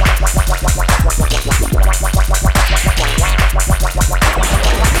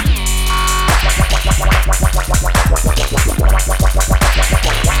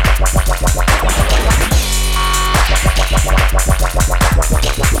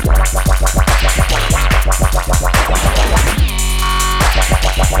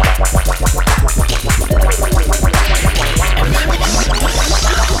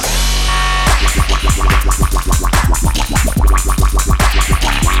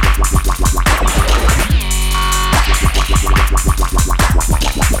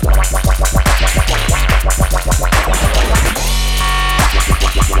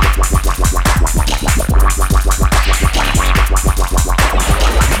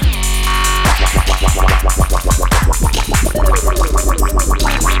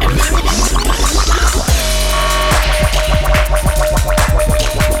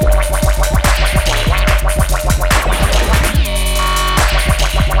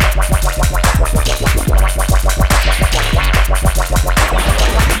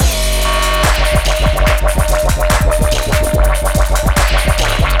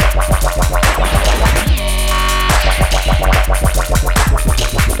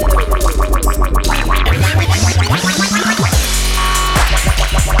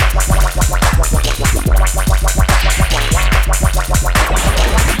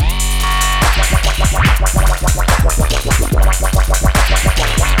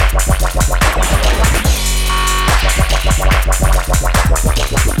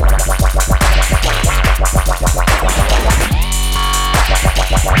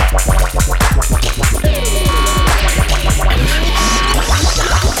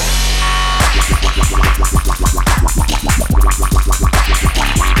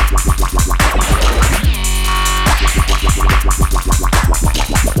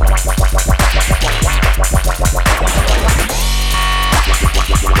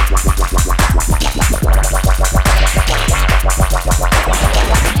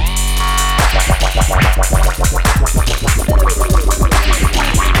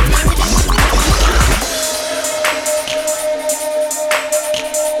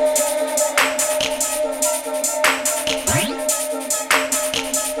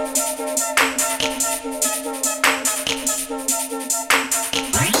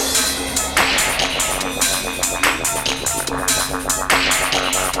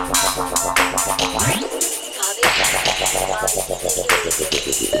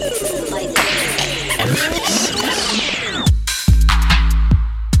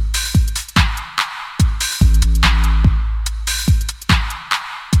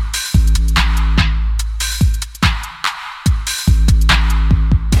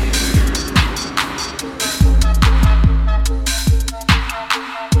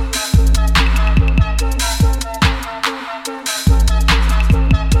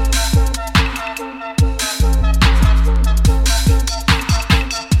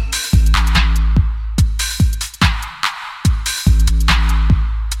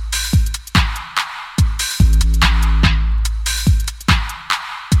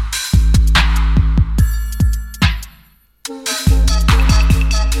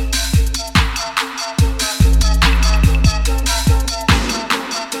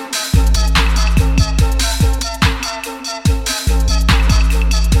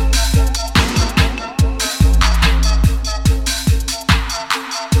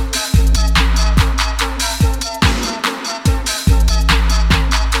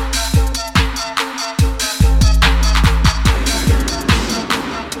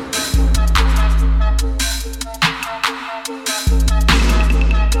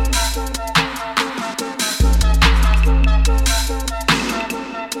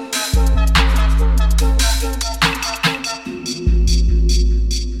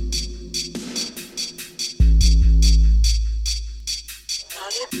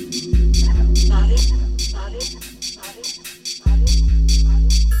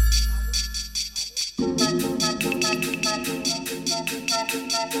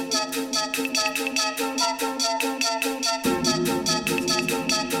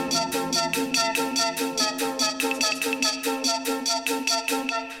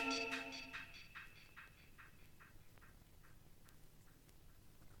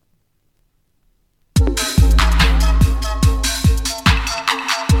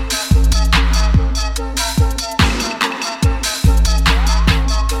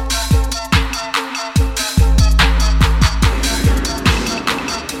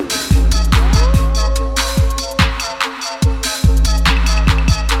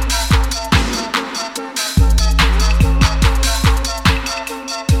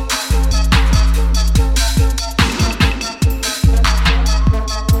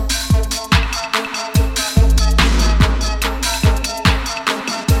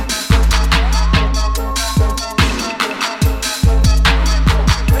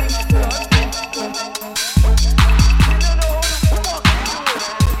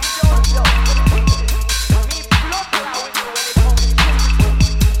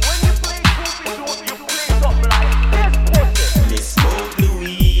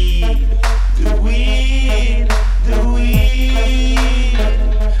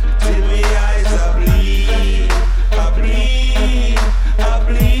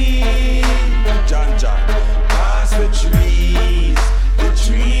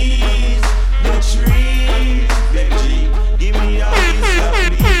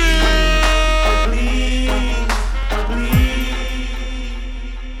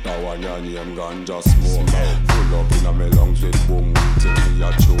 one your name ganja smoke. Full up in a me lungs with boom weed till me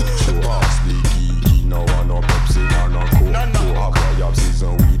a choke. Pass the key, no one no Pepsi, no Coke. A boy have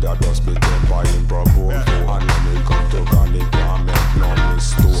season weed that just be temper in provoke. And when it come to chronic, can't make no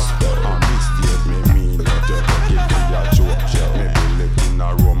mistake. And mistake me mean that you take it to your choke. Me be live in a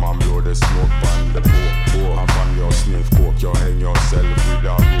room and blow the smoke on the poke. And from your sniff coke, you hang yourself with a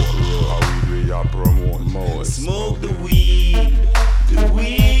rope. A weed we a promote more. Smoke the weed, the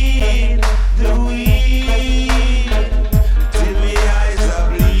weed, the weed, till my eyes are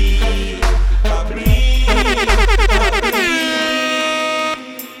bleed, I bleed, I bleed.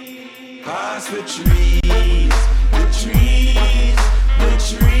 Pass the trees, the trees, the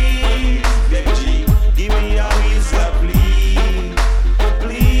trees. Baby G, give me a whistle, please,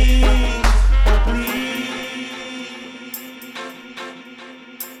 please, please.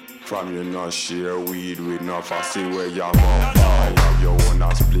 From you not share weed with no fussy where your mouth. I have your own a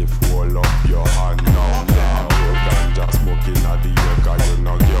spliff, roll up your hand now. You ganja smoking at the air, cause you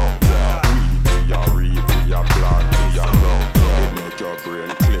know your weed to your reap, to your plant, to your ground. It make your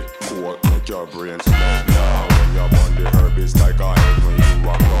brain click, coke, make your brain slow. When you burn the herb, it's like a head when you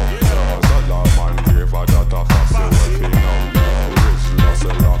walk out. So that man grave a that a fussy where you know. Rich lost a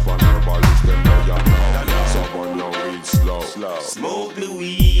laugh and herbalist, them know you know. So burn your weed slow. Smoke the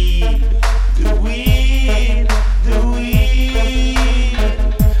weed, the weed, the weed,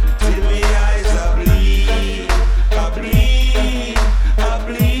 till my eyes are bleed, I bleed, I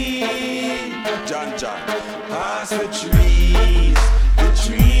bleed. John, pass the trees, the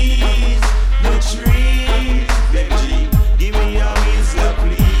trees, the trees. Baby G, give me a whistle,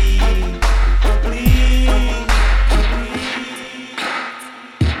 please, please, please.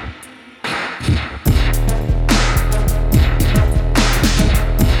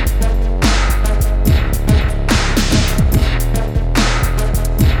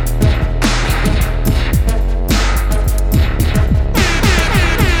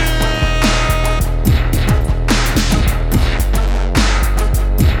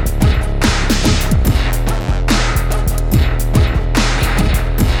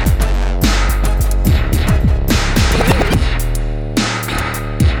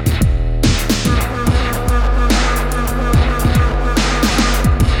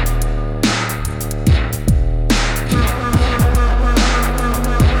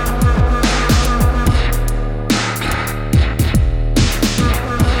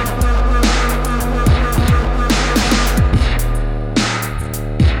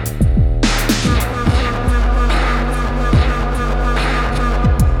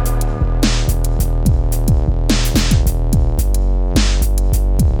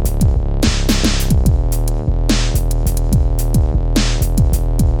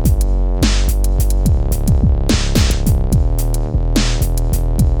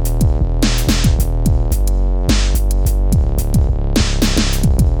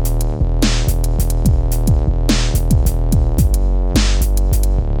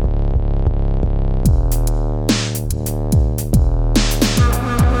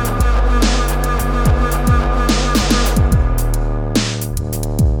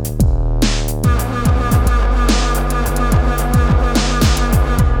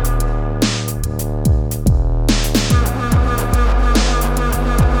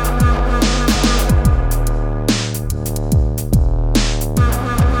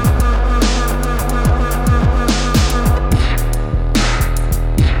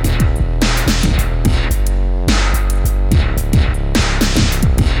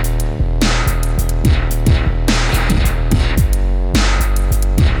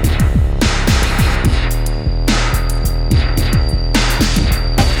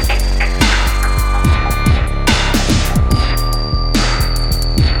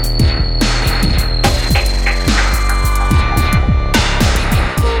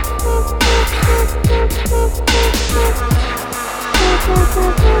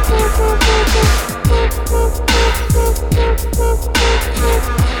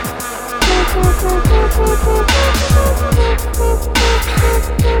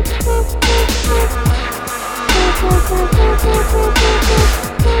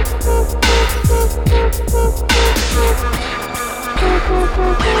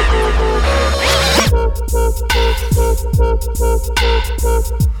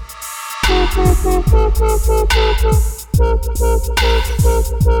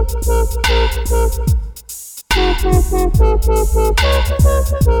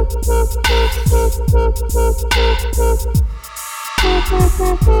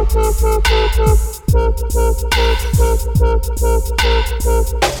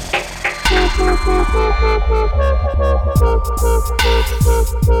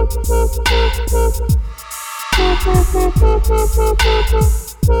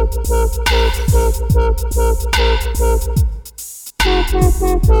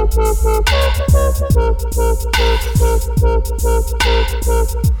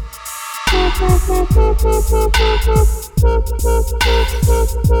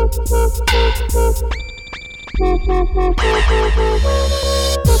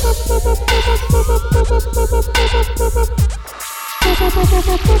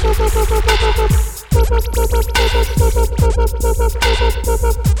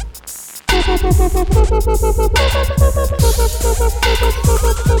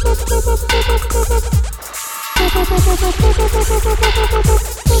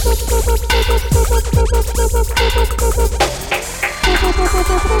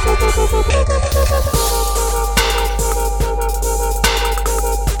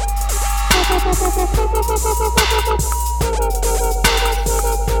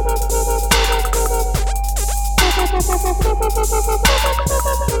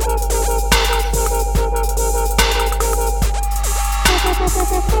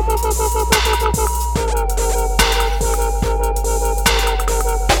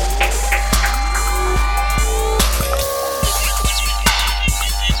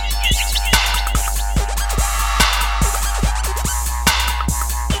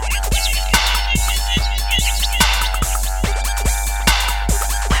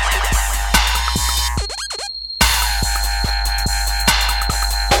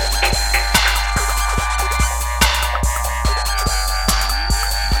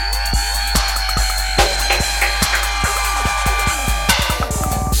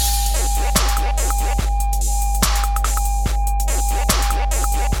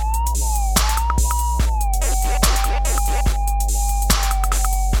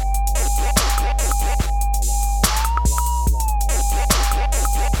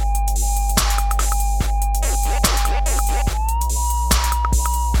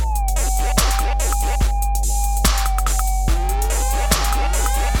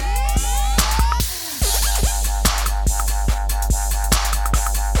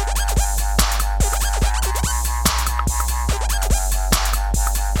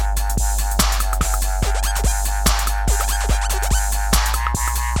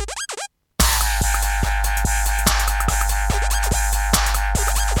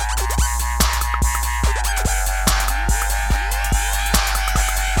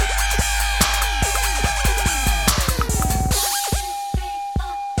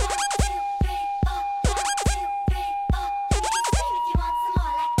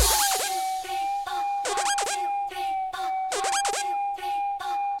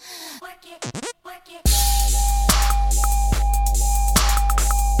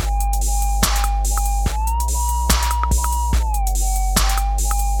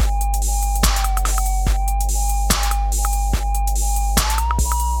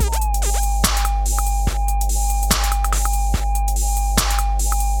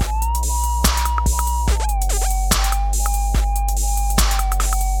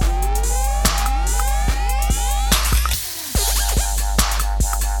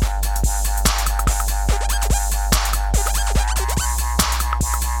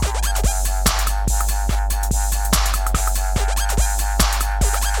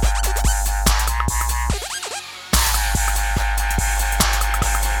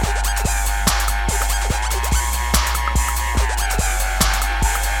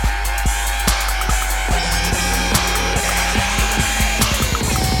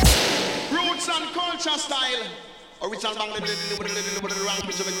 Original bang with the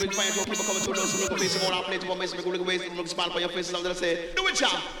rank, so we find people coming to those who look face more play to make look ways to look smile for your faces. I'm gonna say, do it,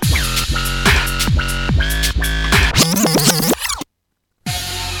 champ.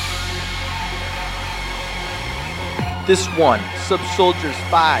 This one, Sub Soldiers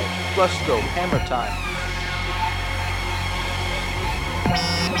 5, Frusto, Hammer Time.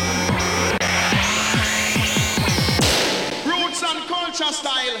 Roots and culture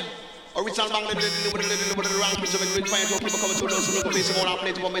style. Original bang with the rank, so we find people coming to those who look face more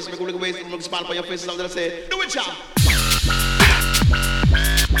play to make look ways to look smile for your faces. I'm gonna say, do it, champ.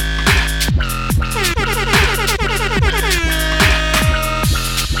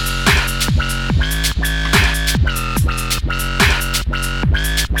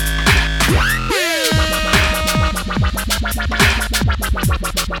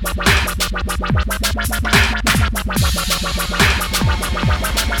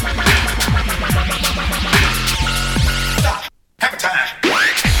 Hammer time.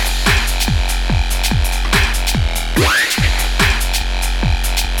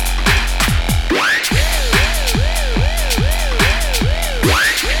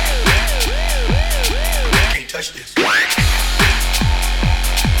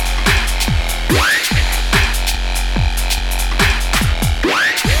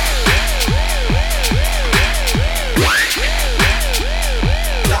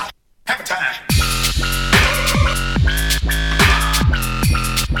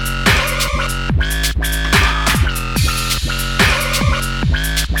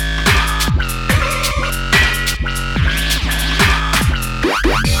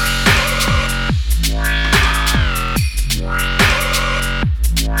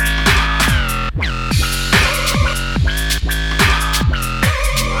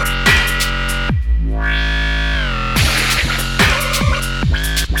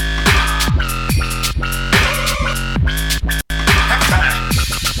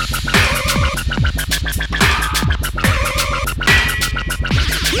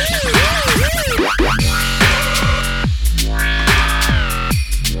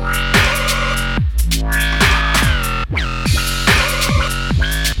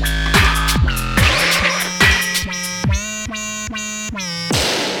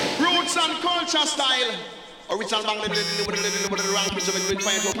 bang the wrong picture. Make we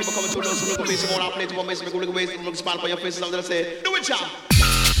find out people coming to those who look face more. Play to one mess. Make we waste. Look smile for your faces. I'm gonna say, do it, y'all.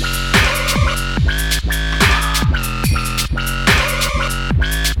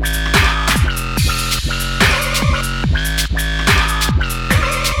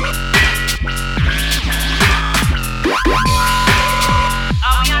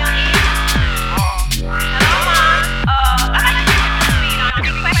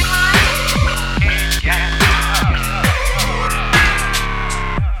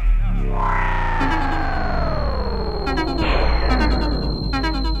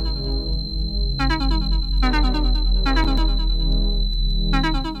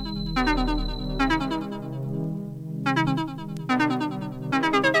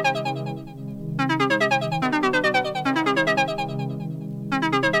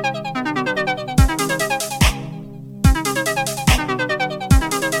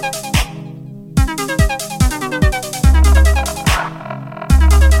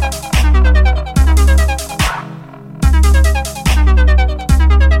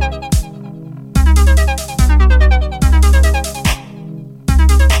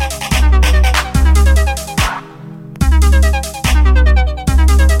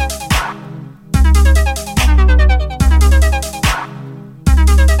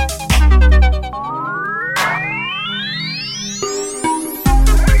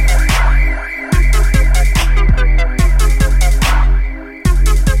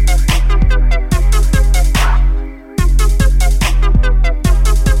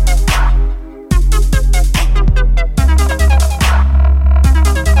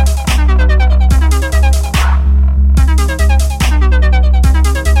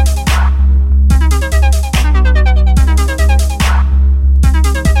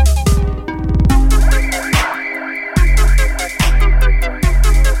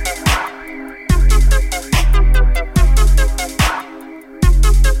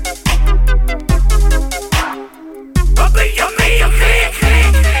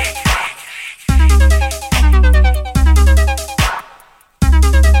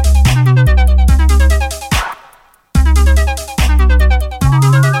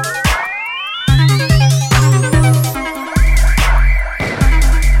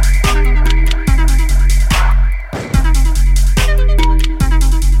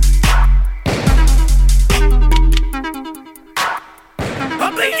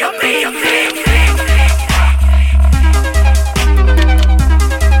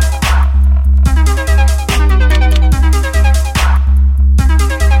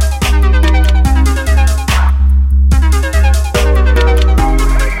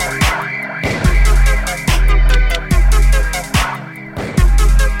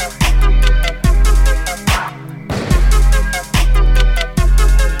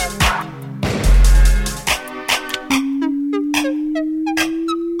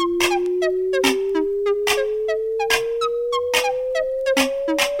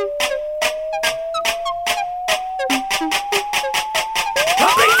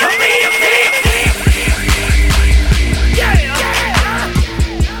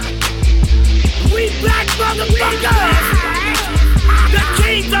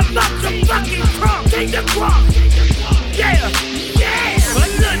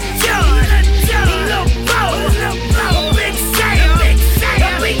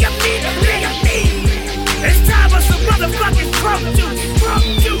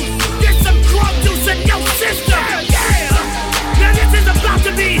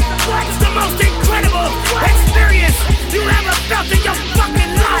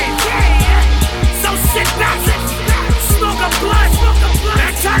 Smoke a blunt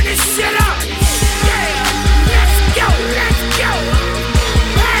and turn this shit up. Yeah.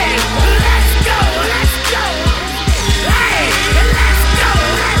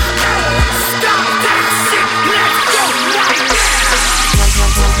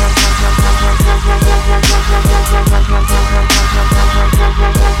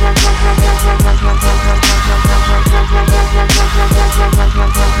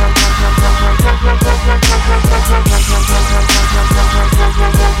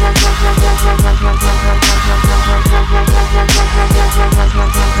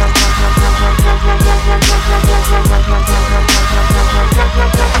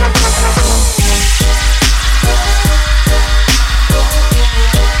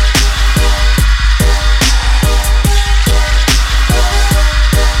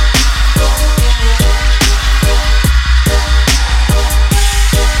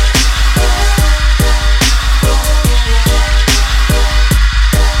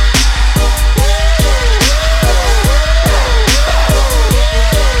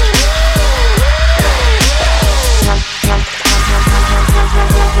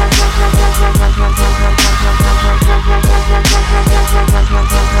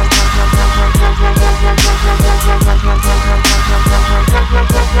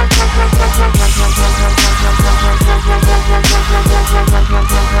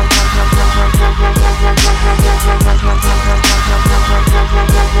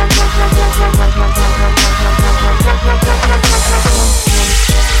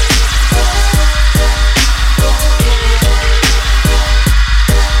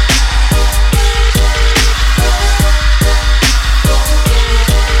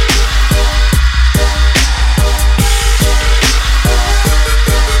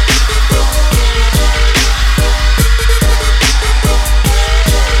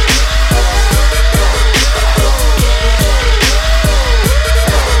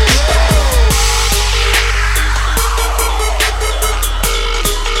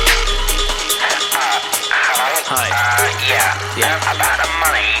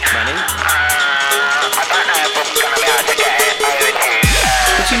 money. Money? I don't know if I'm gonna be able to get it over to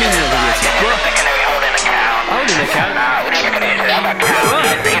what do you mean you're not gonna be able to? What? secondary holding account. Holding account? We need to get it into the other account.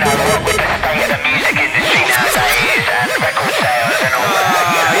 What? You know, what with the state of the music industry nowadays and record sales and all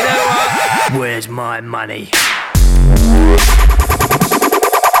that. You know what? Where's my money?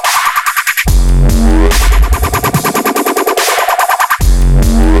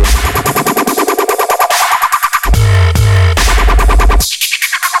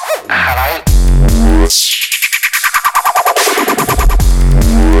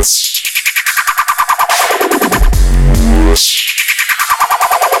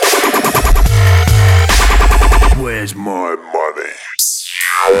 Where's my money?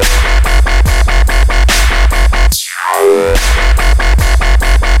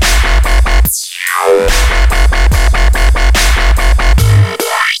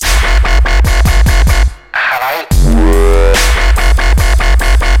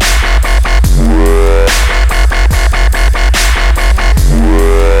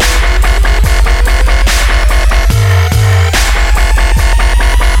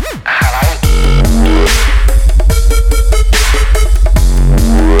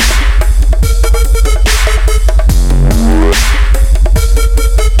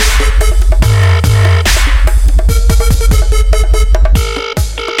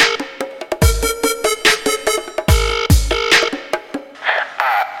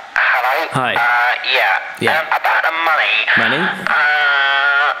 Hi. Yeah. About the money. Money?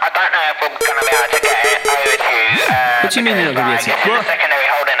 I don't know if I'm gonna be able to get it over to What do you mean you're not gonna be able to? What? secondary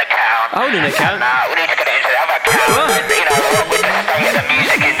holding account. Holding account? We need to get it into the other account. What? You know, what with the state of the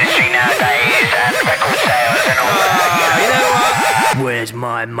music industry nowadays and record sales and all that. You know what? Where's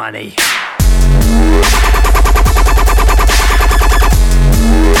my money?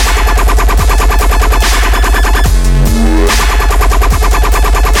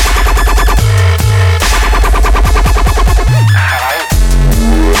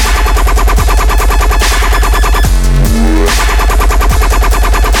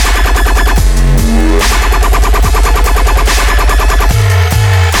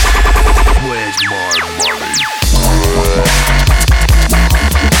 Where's my money?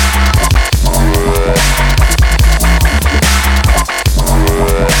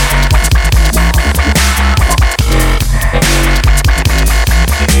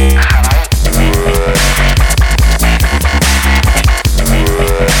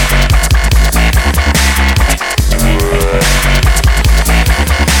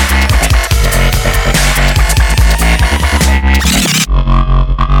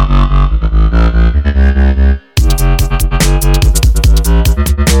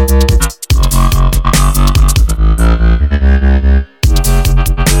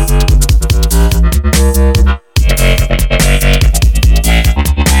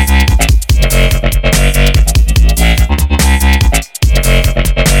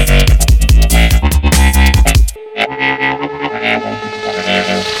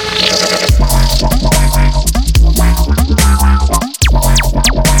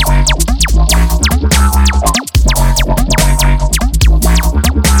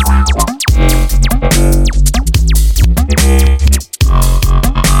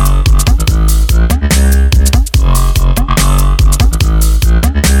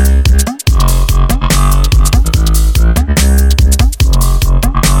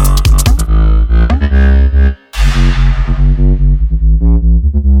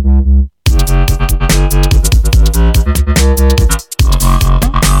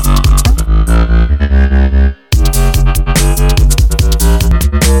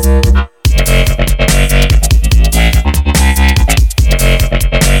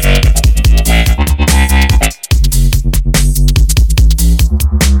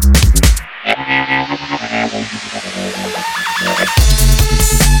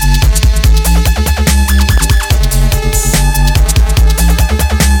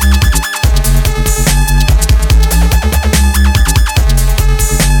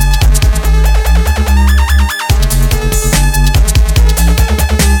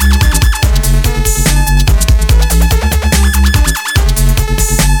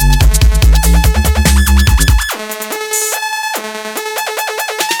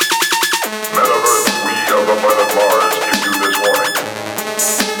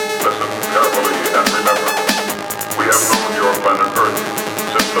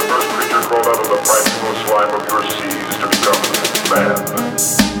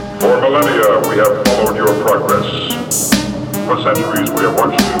 centuries we have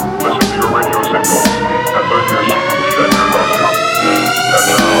watched you, listened to your radio signals, and learned your speech and your costume. And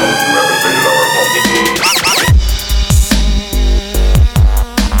now you have invaded our home.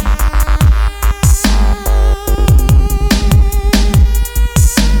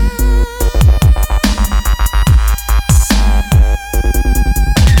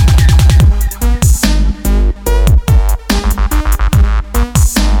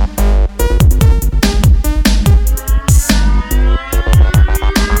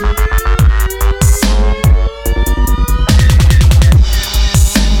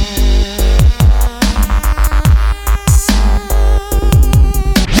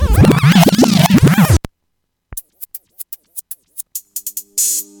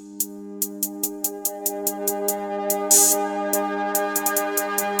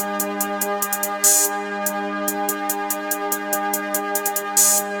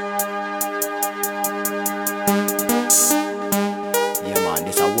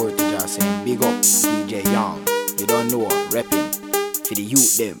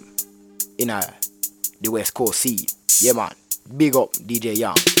 in the West Coast Sea. Yeah, man. Big up DJ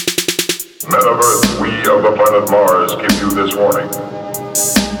Young. Men of Earth, we of the planet Mars give you this warning.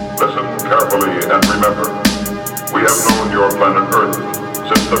 Listen carefully and remember, we have known your planet Earth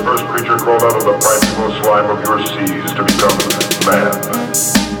since the first creature crawled out of the primeval slime of your seas to become man.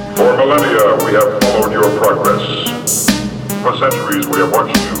 For millennia, we have followed your progress. For centuries, we have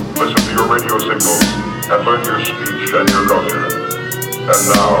watched you, listened to your radio signals, and learned your speech and your culture. And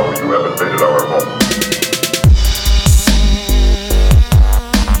now you have invaded our home.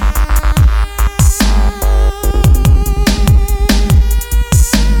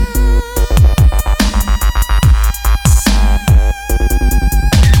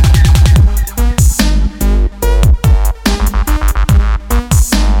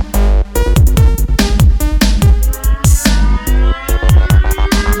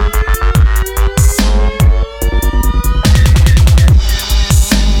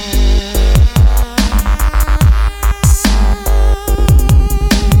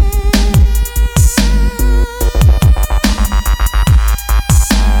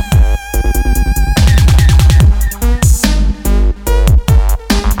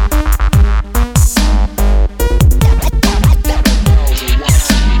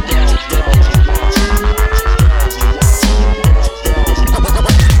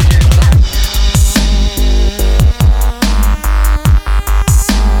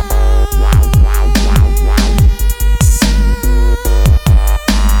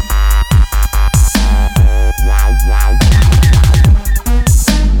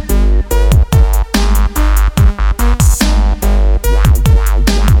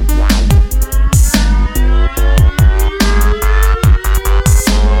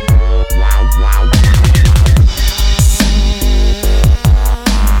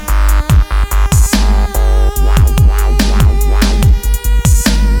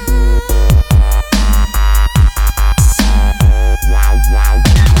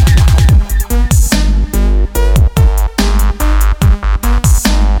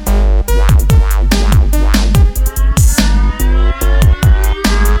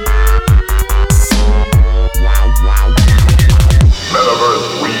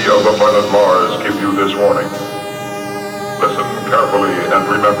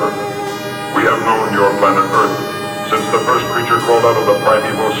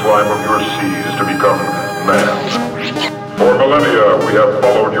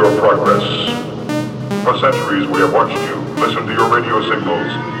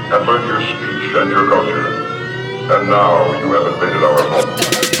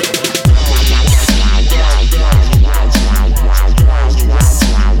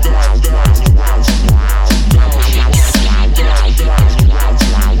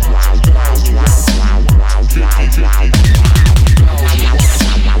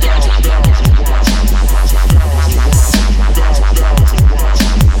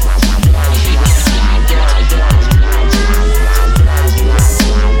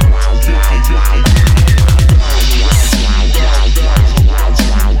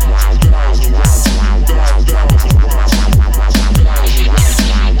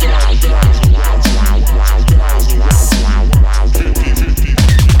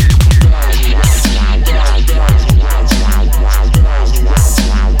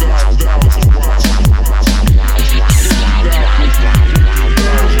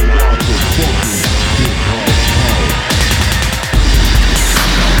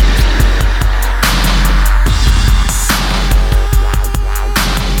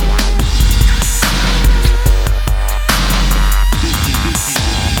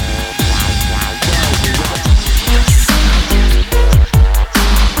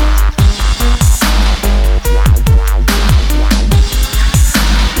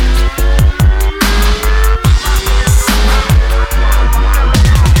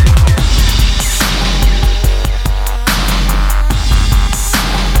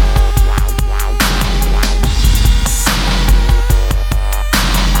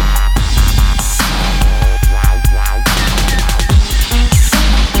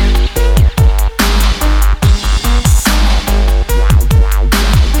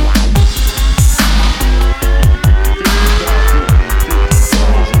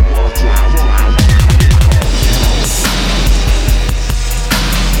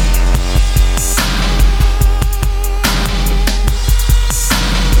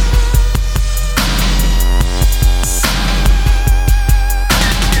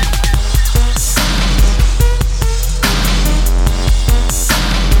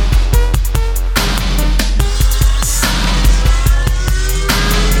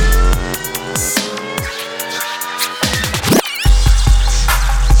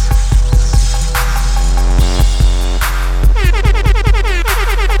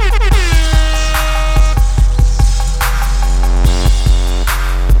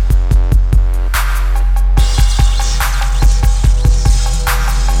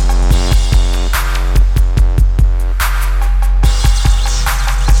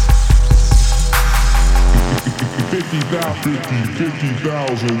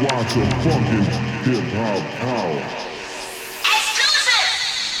 50,000 watts of fucking hip-hop power.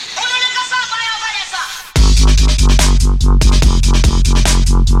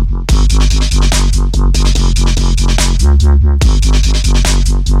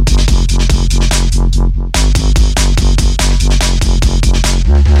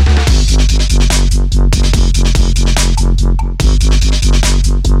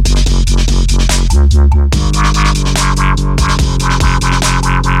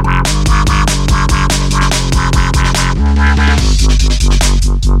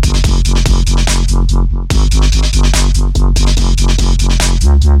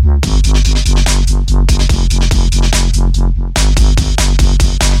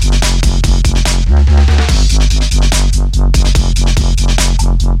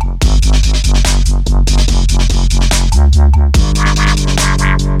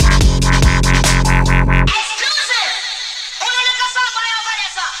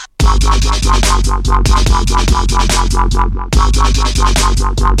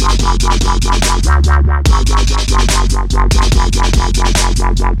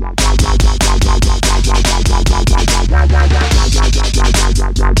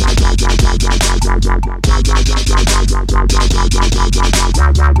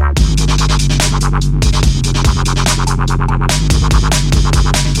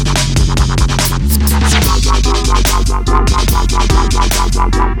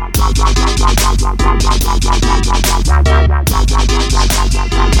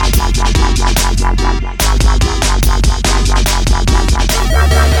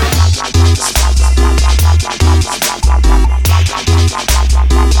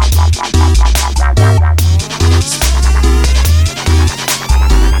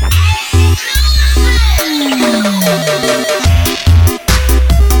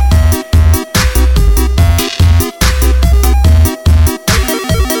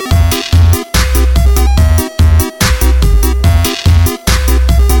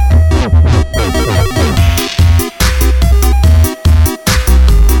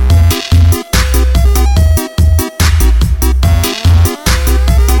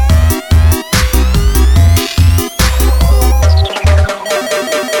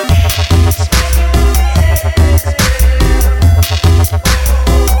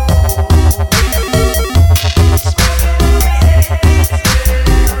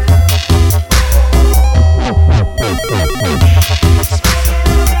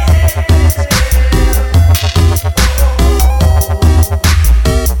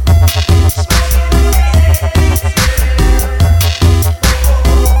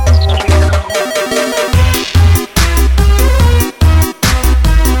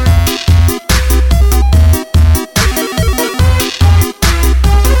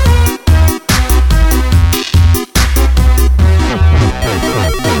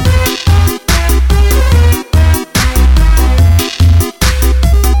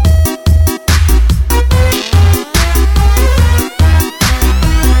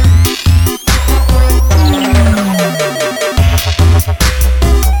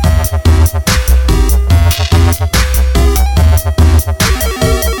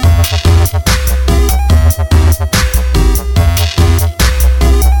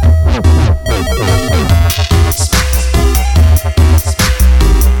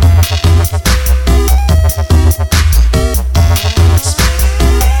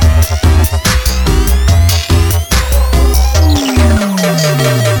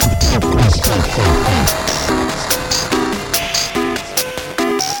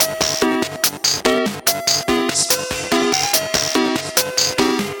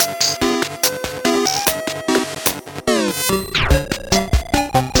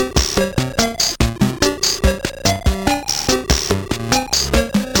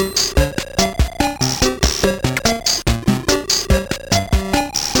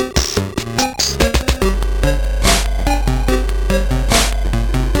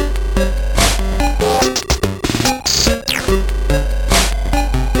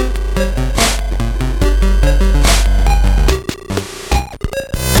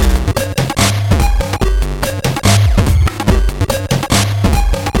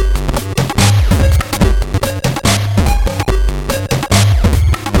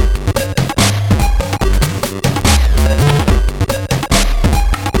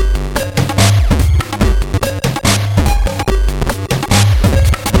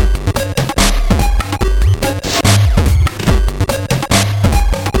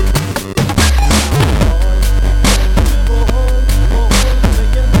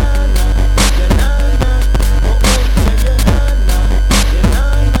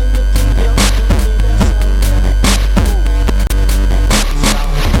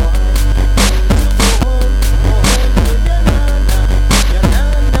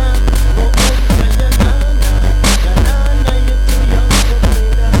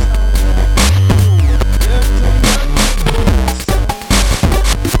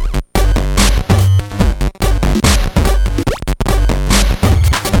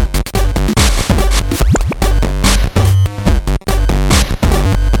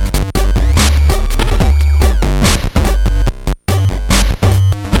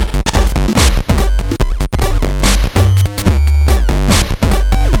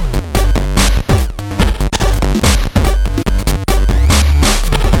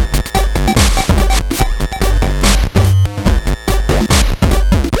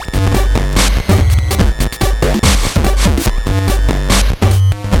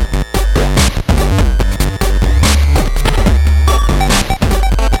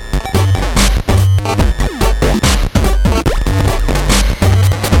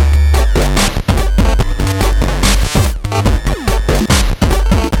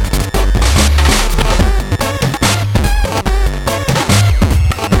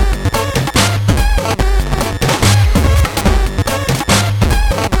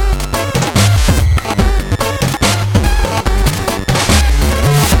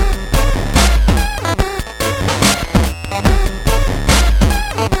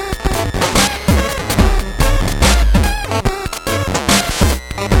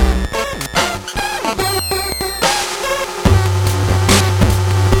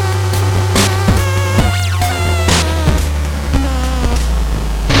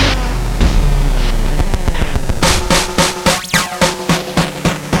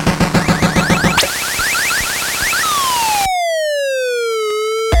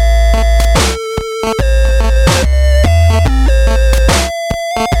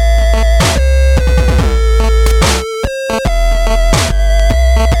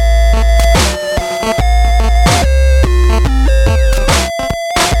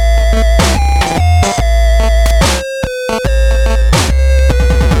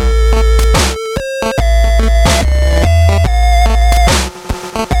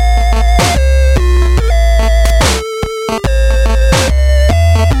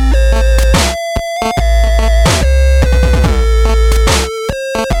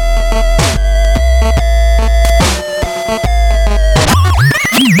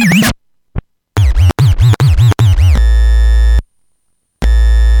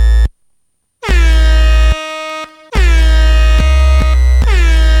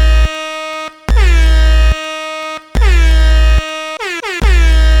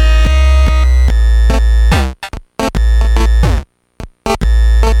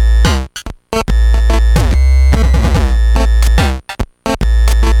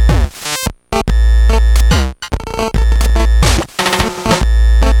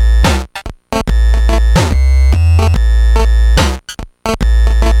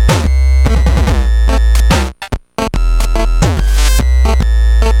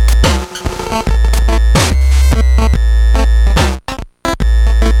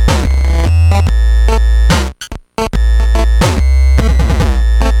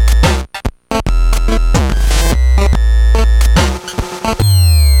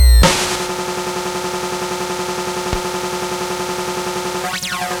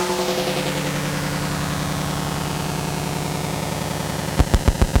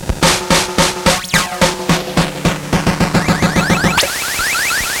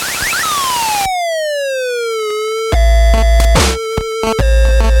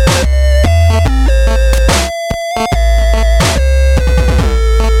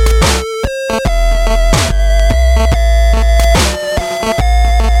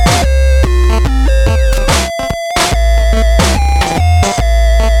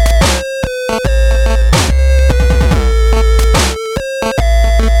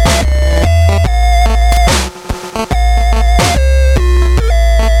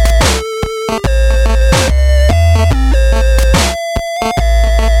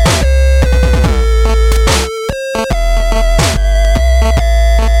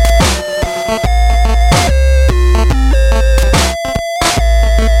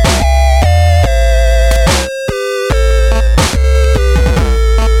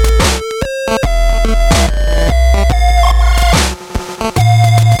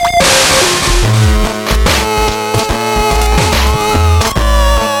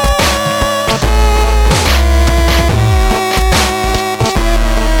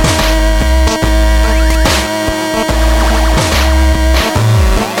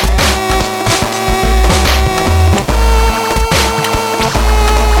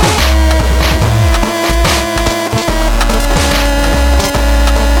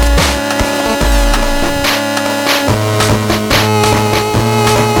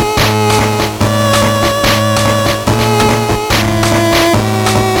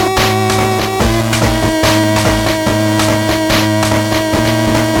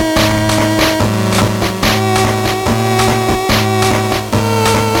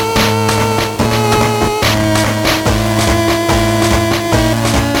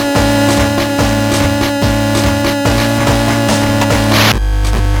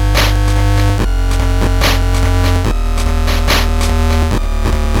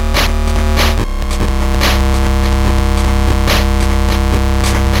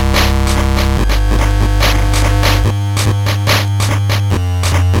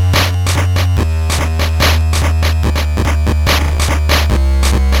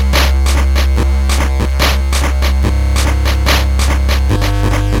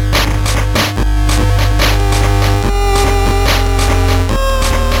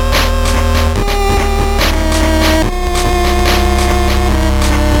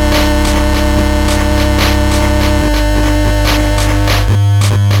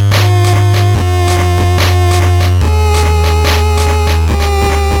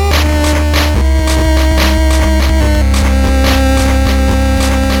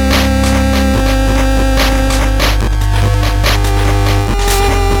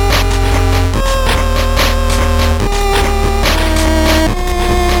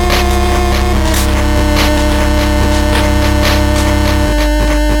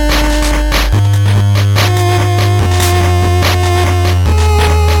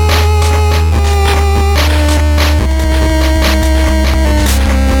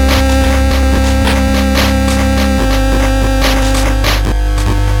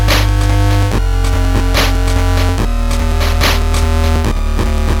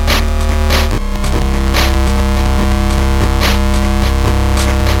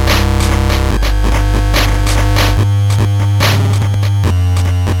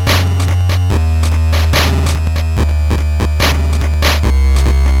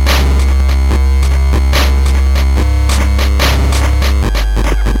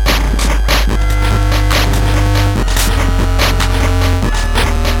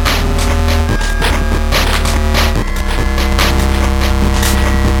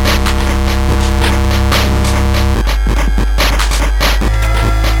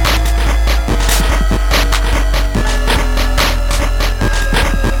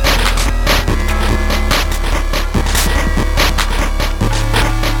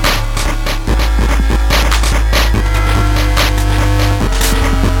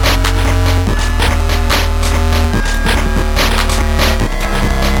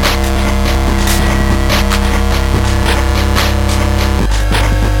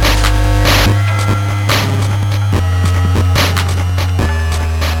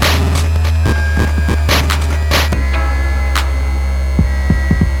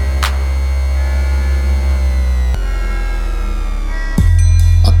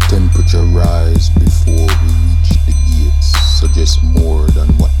 temperature rise before we reach the gates suggests more than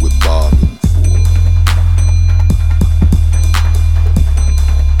what we bargained for.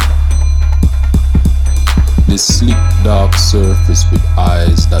 This slick dark surface with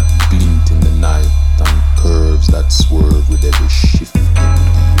eyes that glint in the night and curves that swerve with every shifting gear.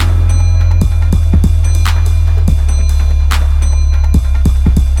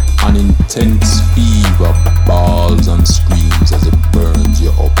 An intense fever bawls and screams as it burns you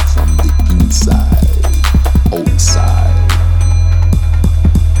up from the inside, outside.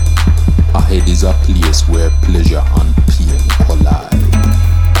 Ahead is a place where pleasure and pain collide.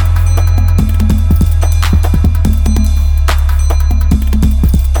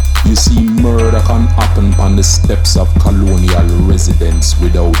 You see, murder can happen on the steps of colonial residence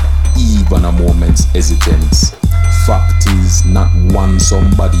without even a moment's hesitance. Fact is, not one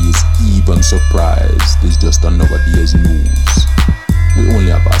somebody is even surprised. It's just another day's news. We only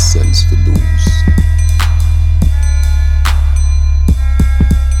have ourselves to lose.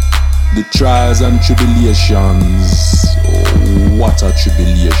 The trials and tribulations, oh, what a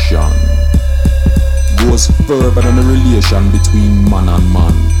tribulation, goes further than the relation between man and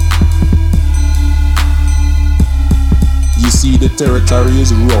man. You see, the territory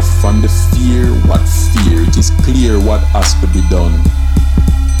is rough and the fear, what fear? It is clear what has to be done.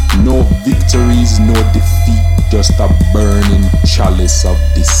 No victories, no defeat, just a burning chalice of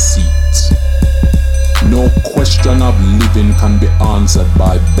deceit. No question of living can be answered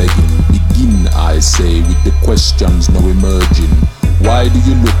by begging. Begin, I say, with the questions now emerging. Why do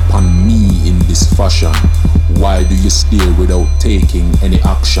you look upon me in this fashion? Why do you stare without taking any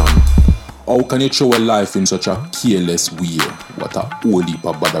action? How can you throw a life in such a careless way? What a whole heap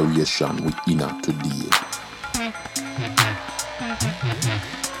of botheration we in today.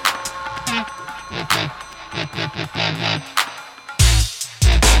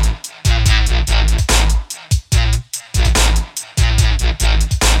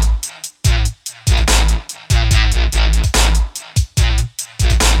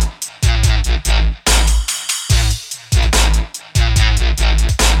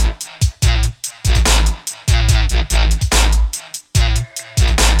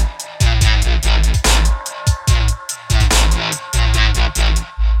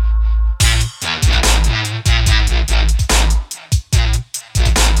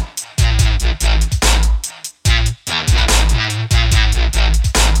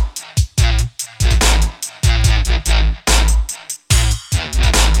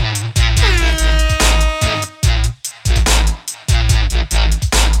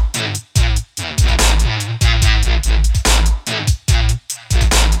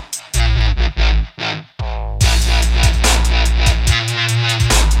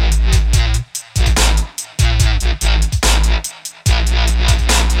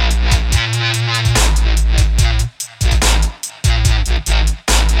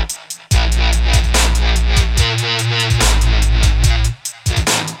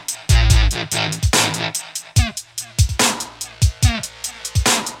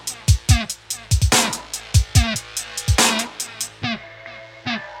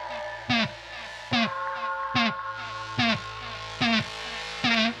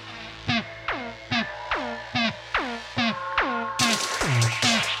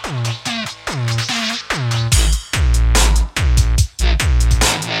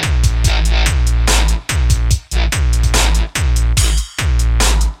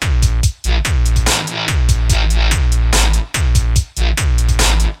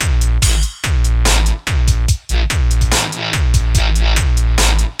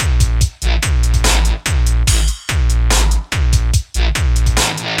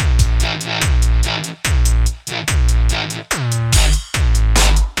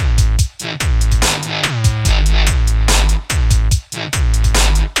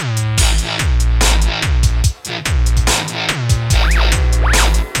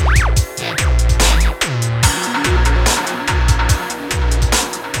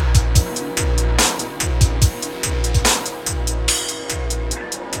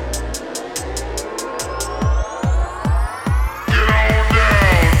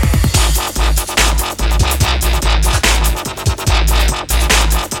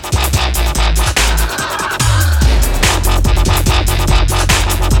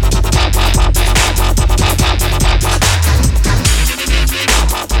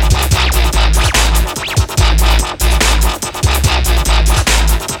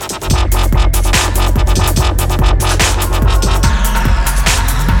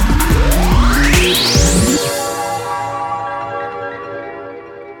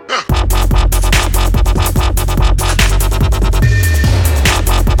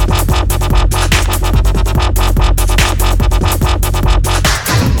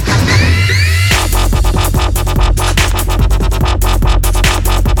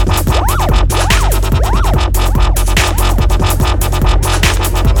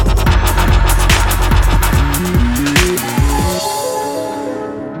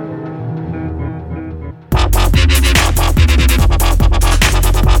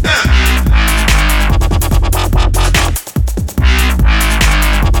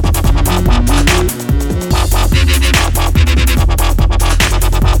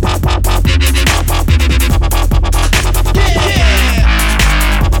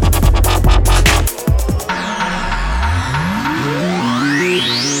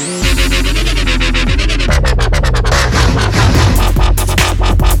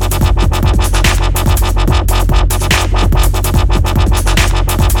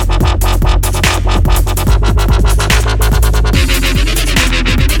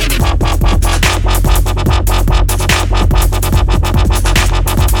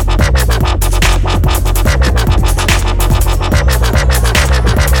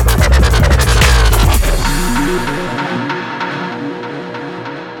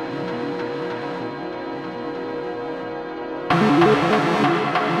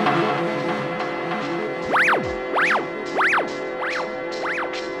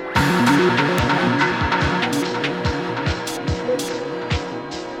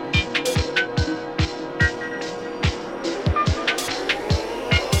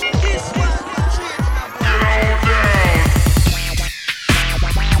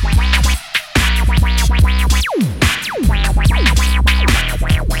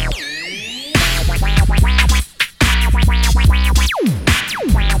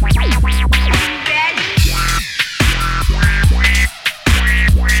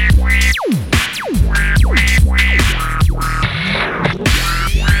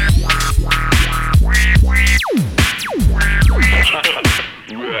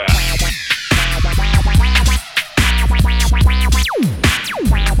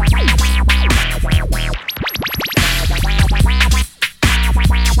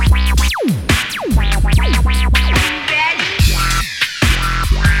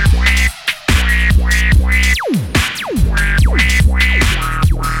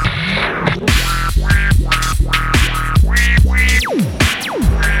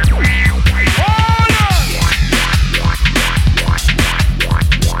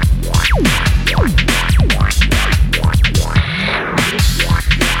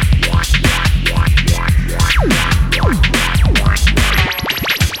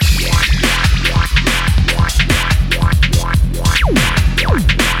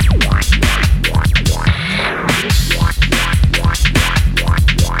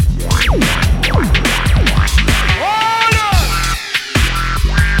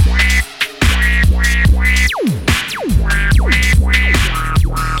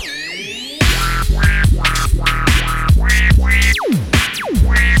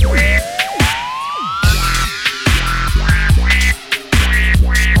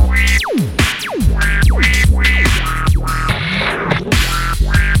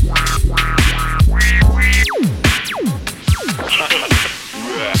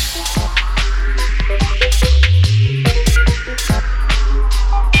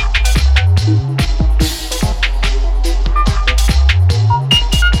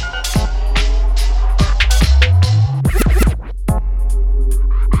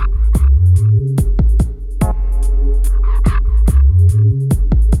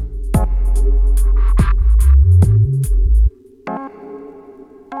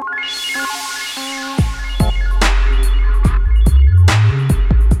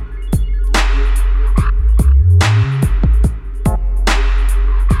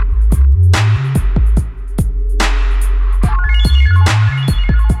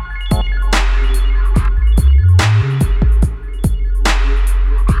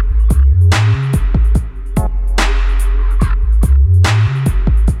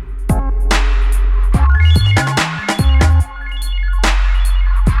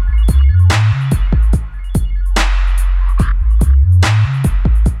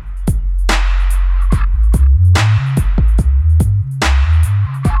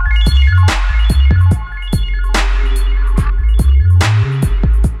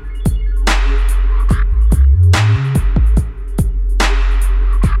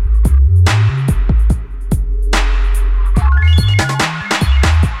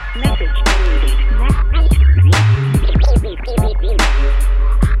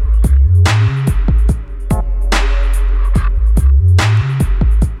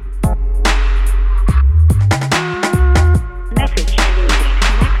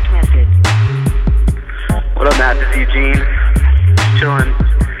 jeans, just chilling,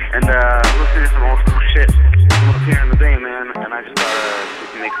 and listening to some old school shit. Someone up here in the bay, man, and I just thought we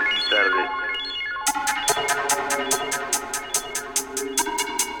can make some beats out of it.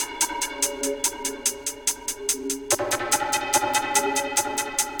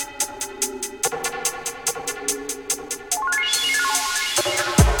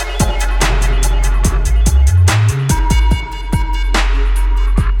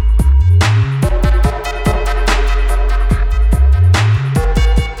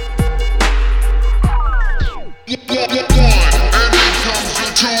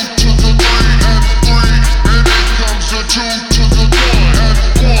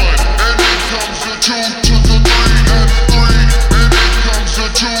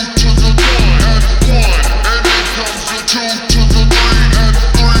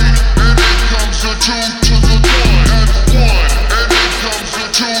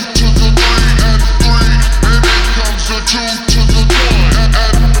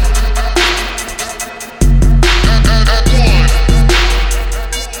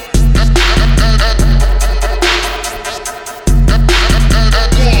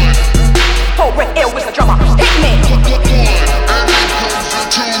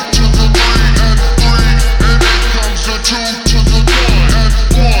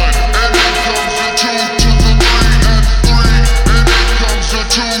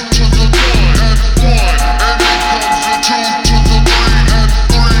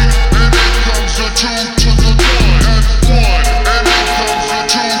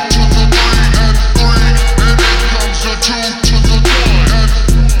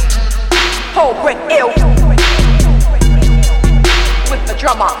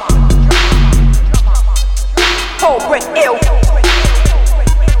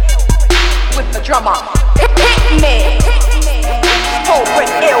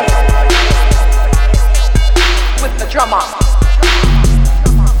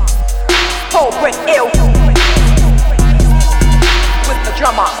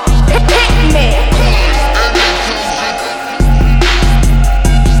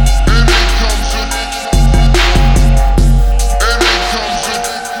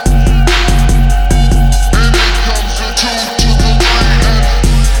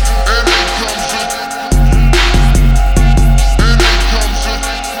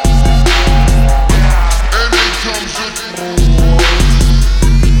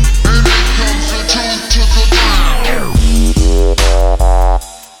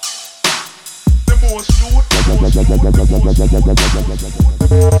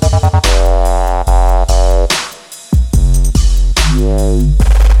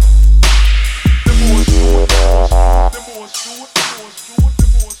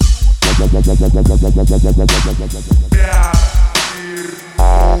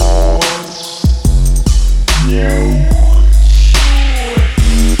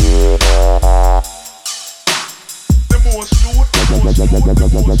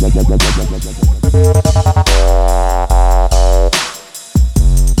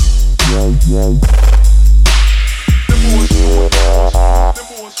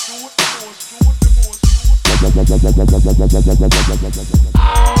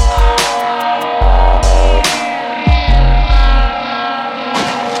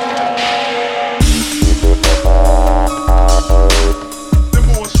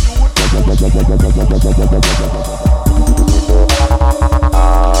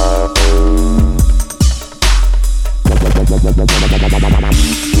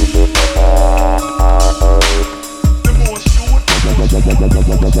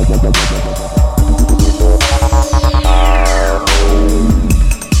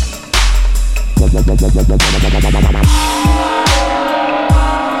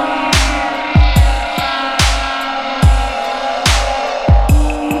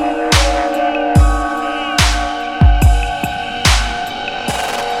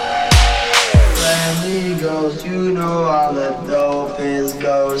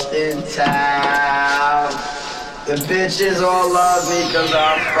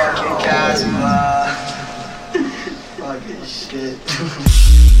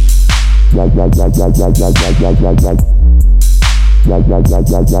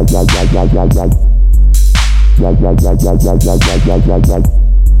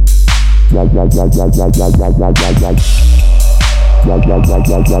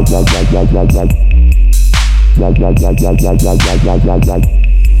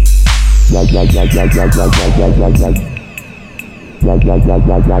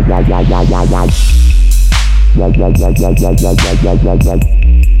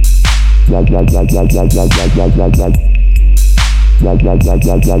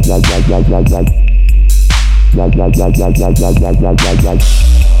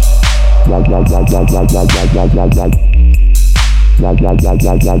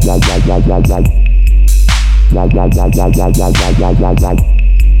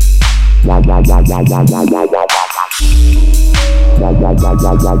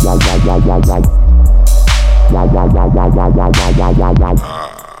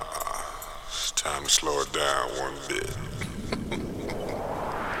 It's time to slow it down one bit.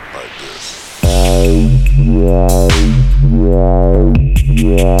 Like this.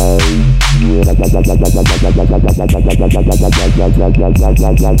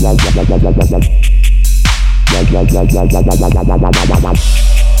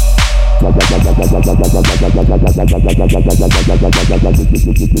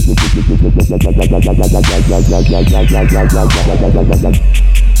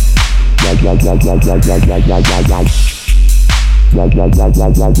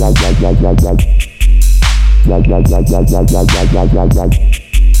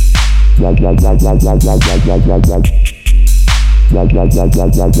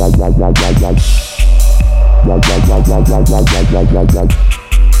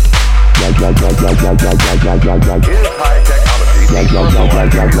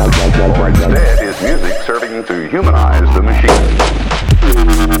 Or instead, is music serving to humanize the machine?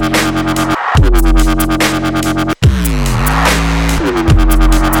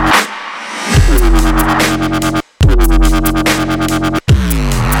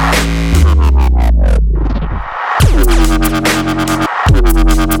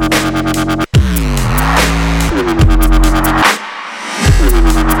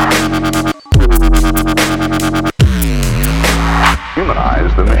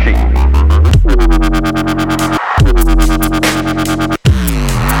 Humanize the machine.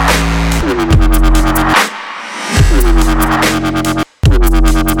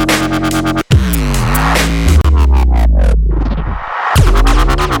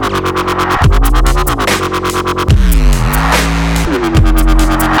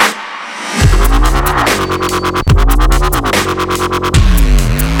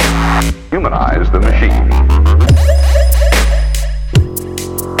 Humanize the machine.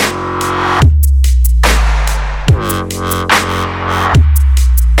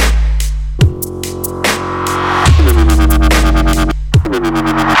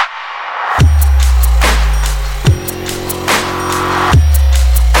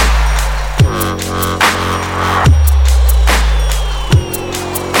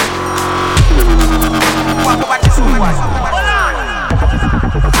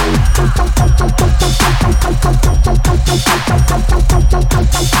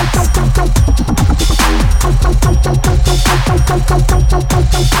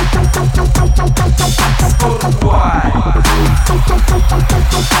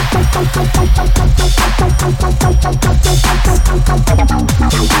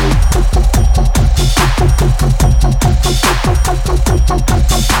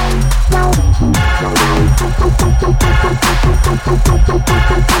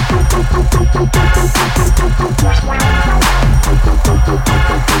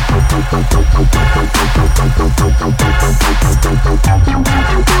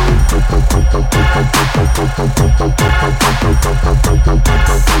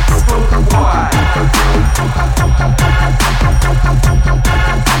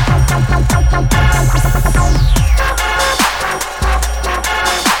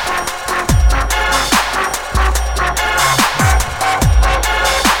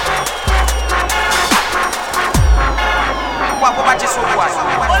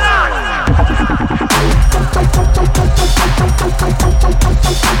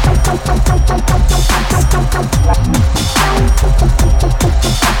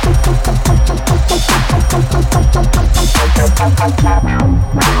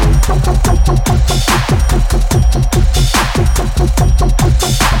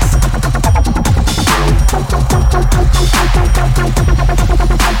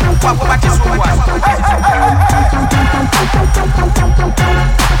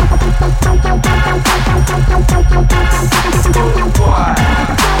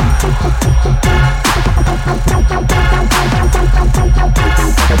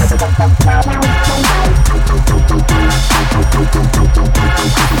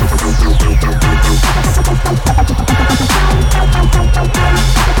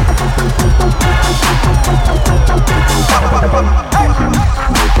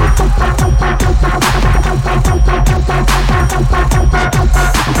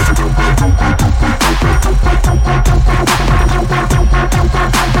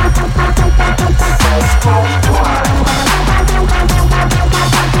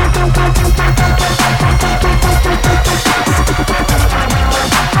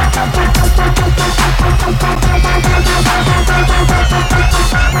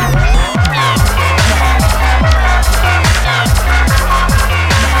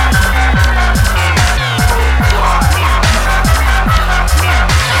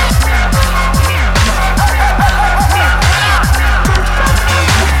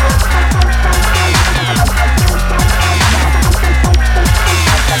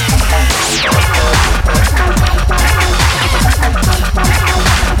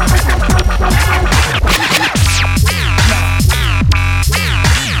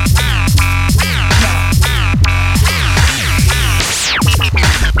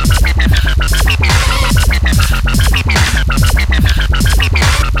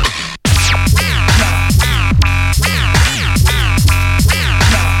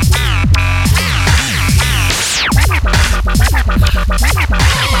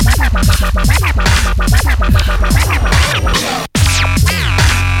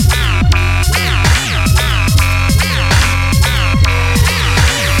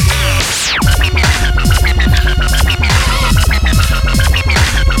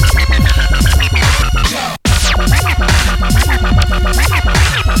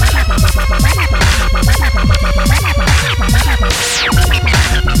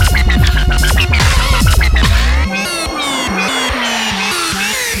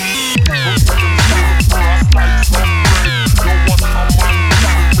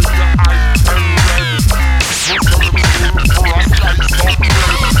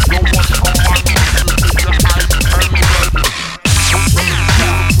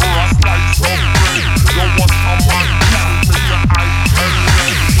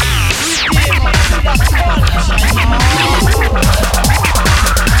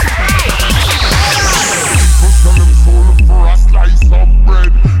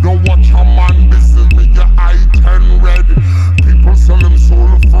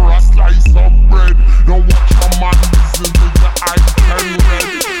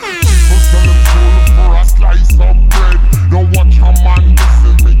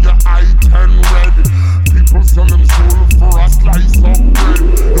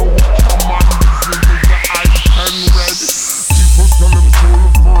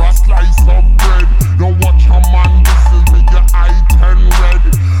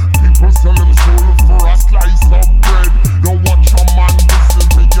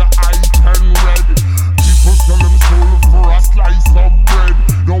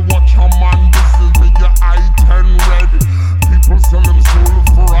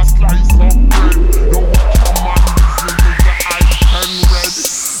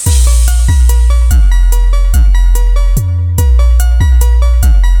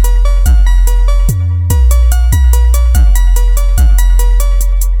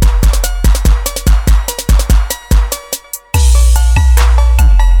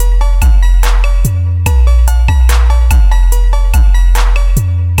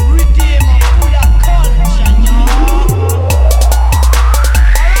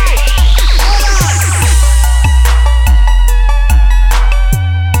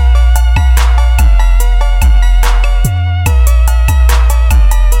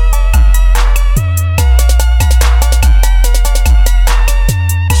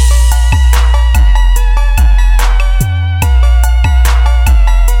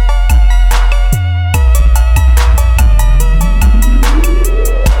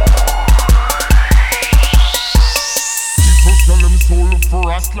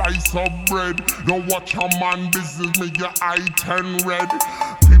 a slice of bread. Don't watch a man business, make your eye turn red.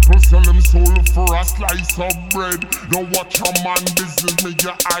 People sell them soul for a slice of bread. Don't watch a man business, make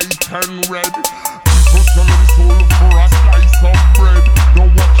your eye turn red. People sell them soul for a slice of bread.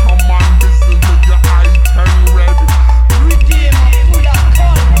 Don't watch a man business, make your eye turn red. Redeem full of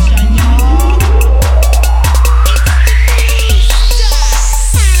culture, y'all.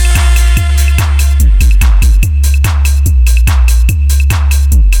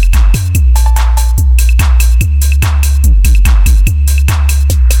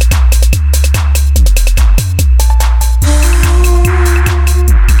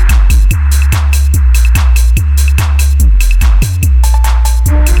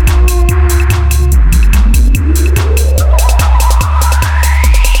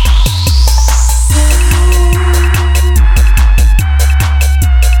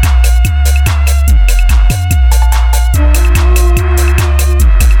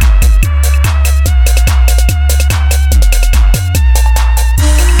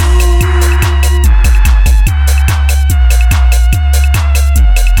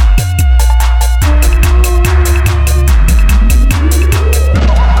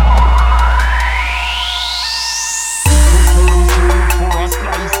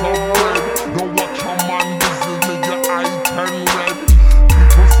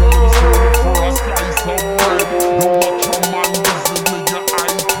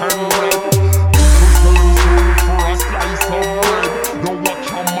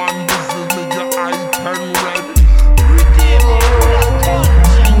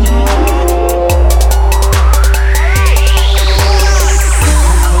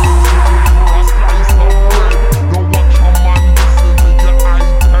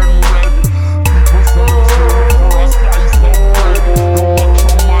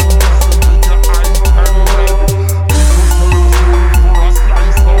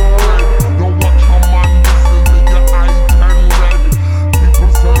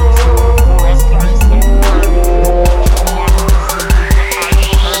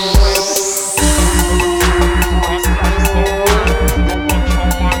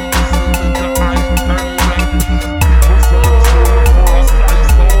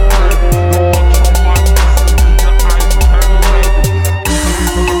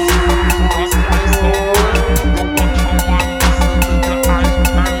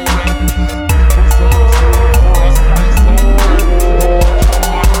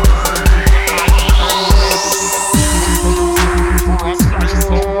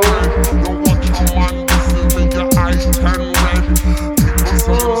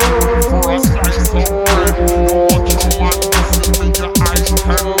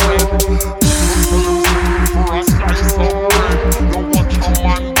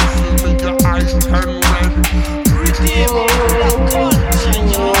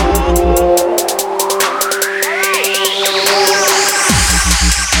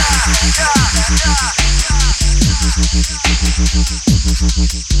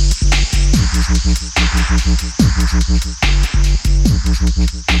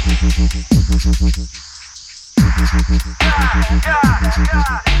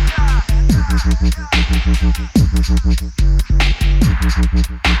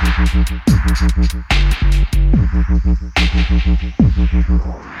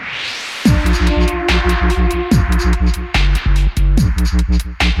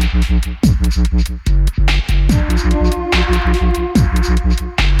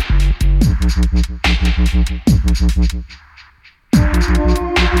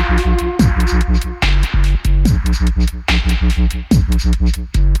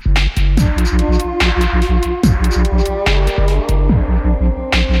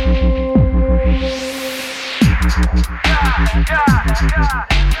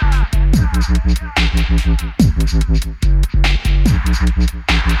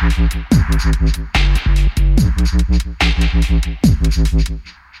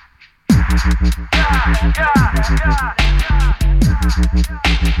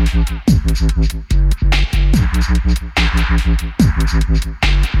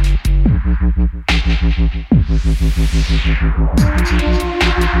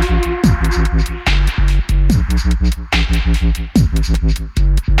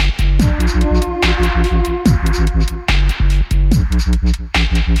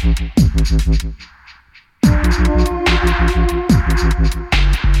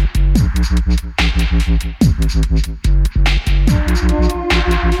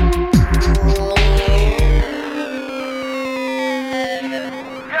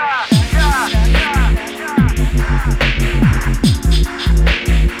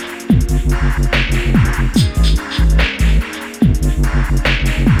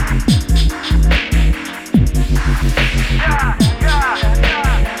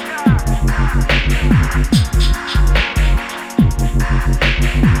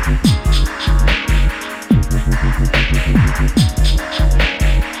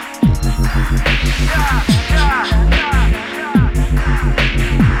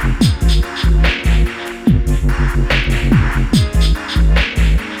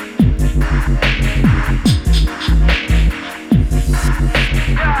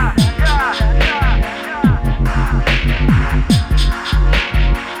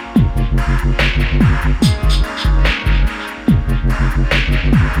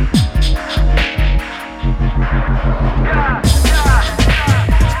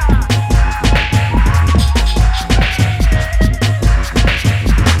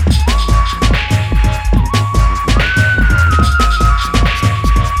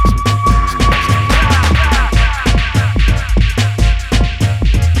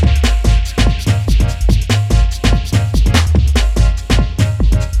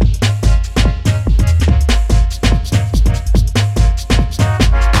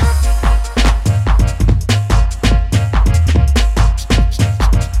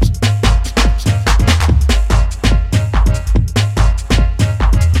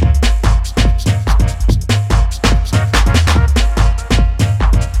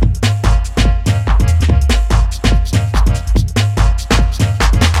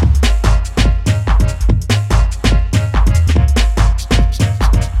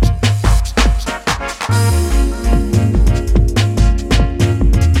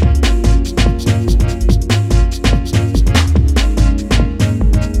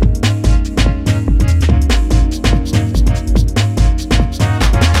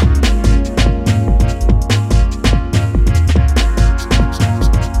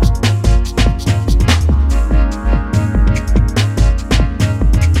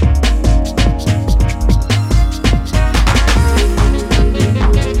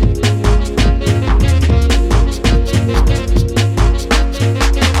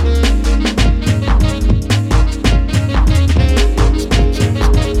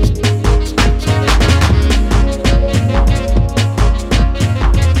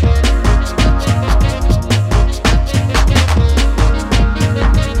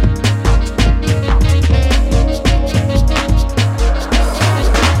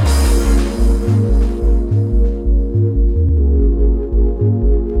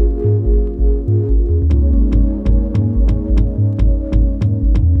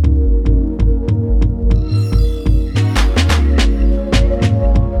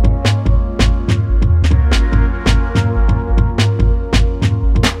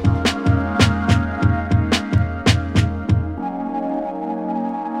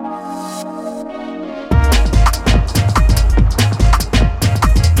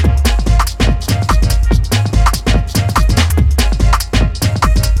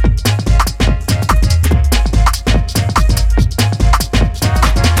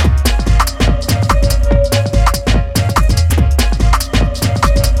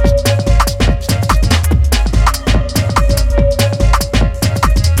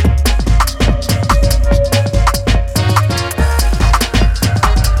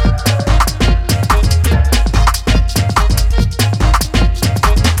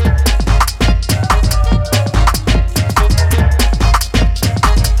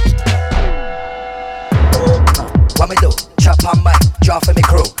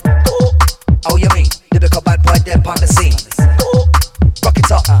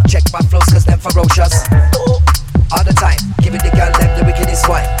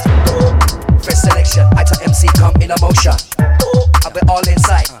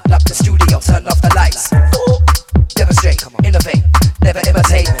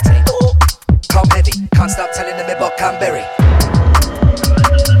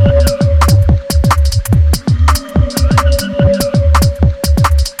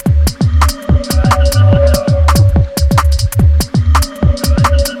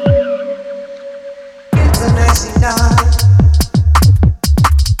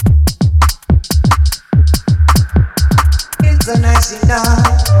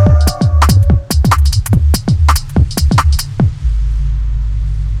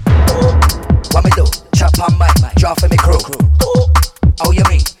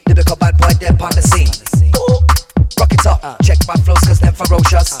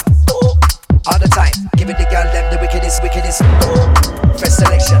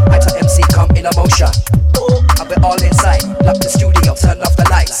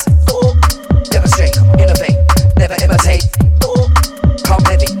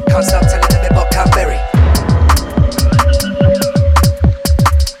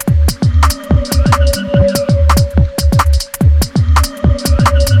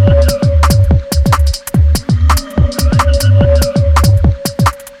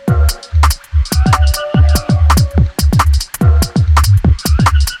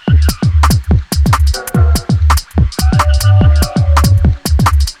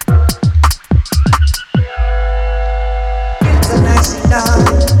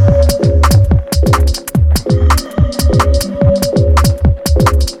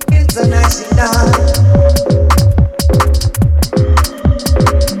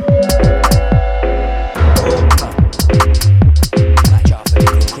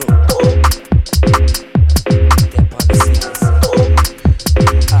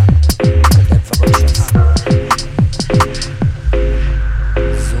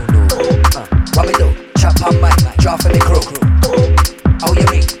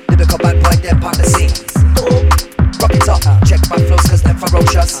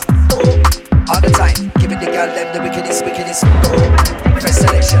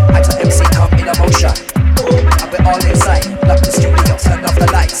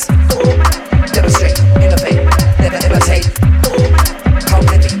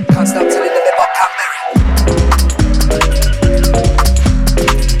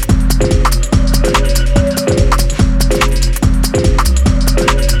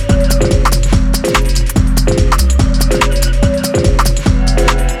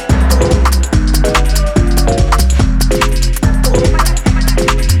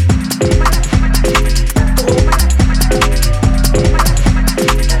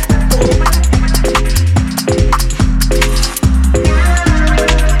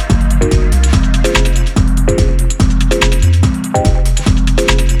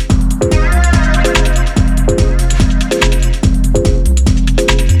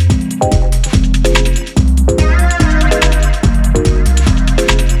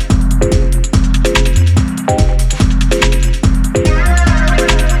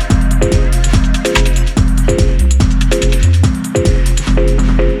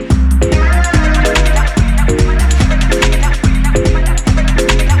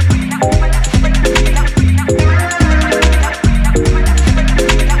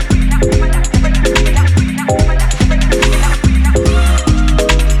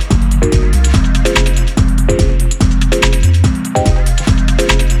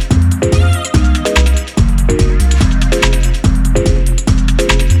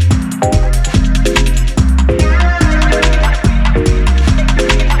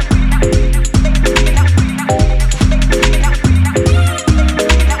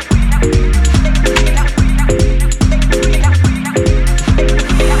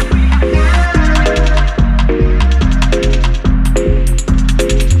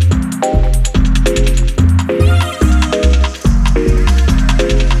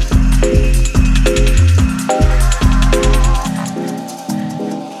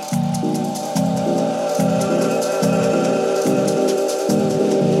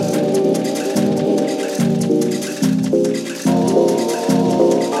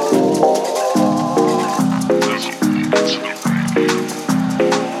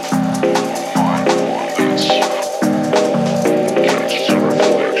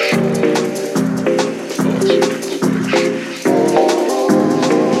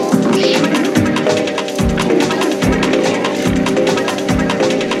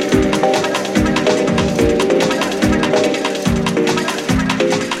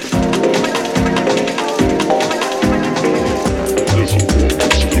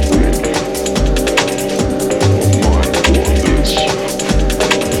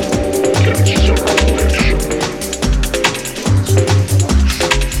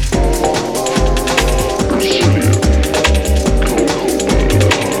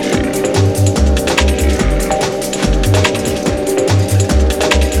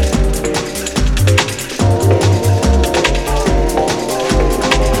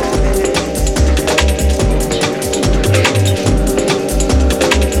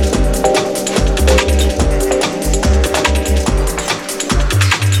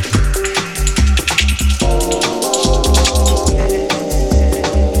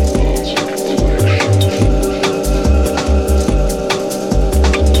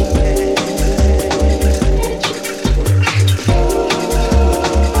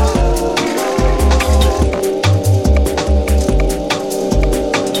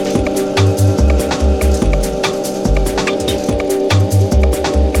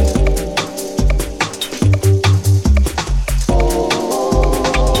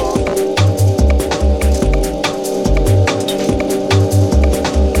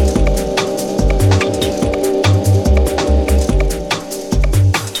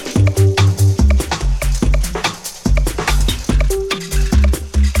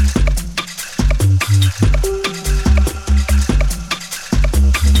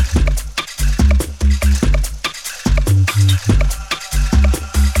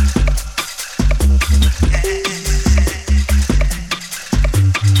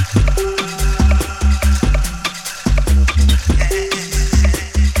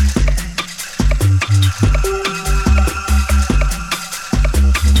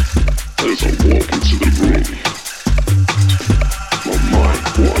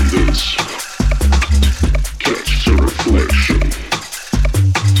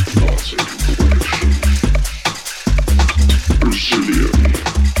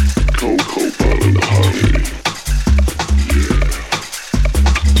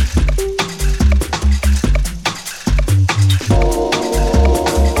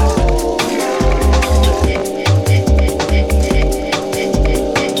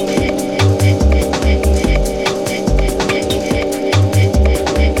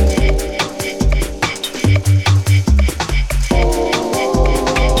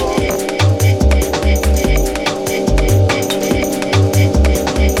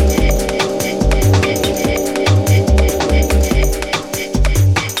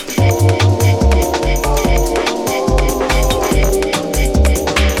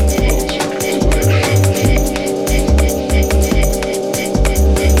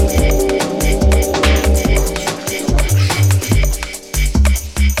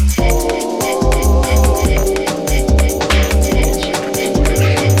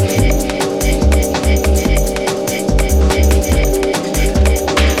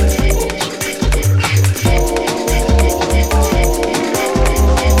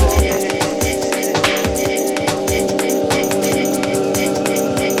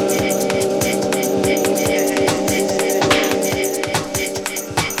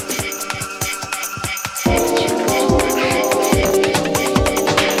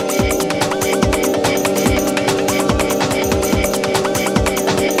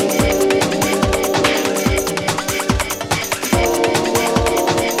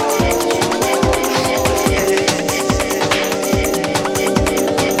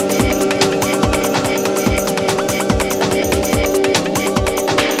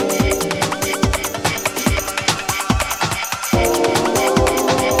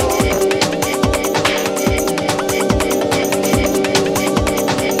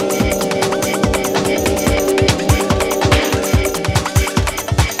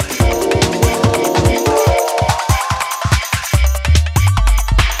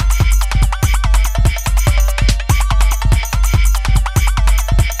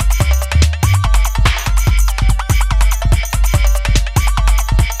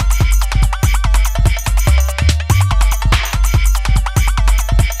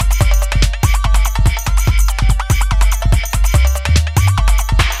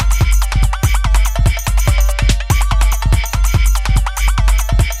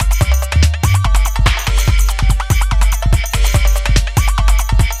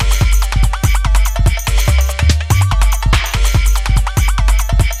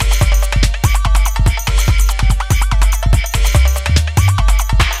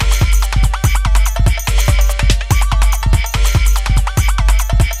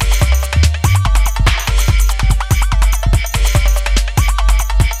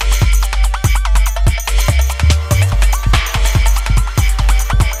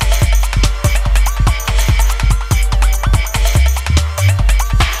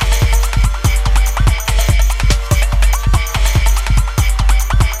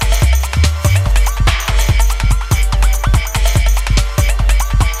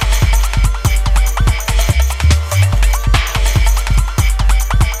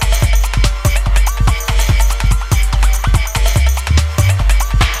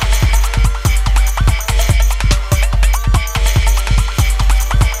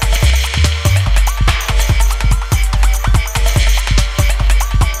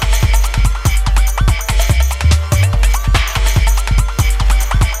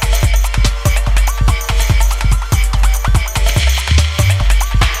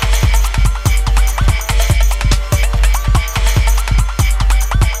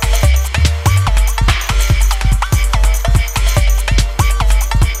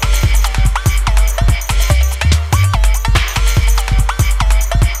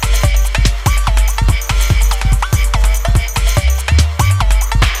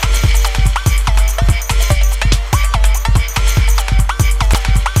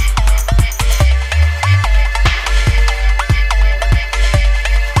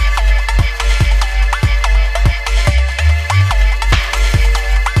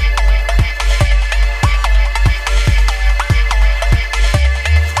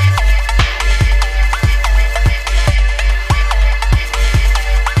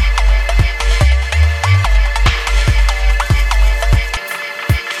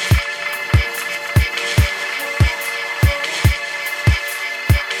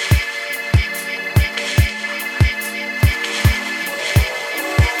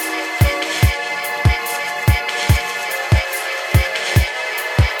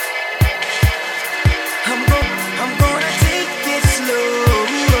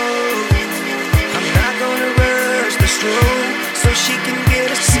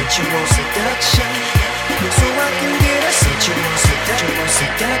 Sensual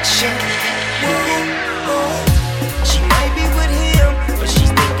seduction. She might be with him, but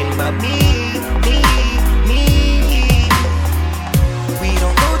she's thinking about me. We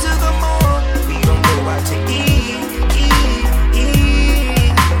don't go to the mall, we don't go out to eat.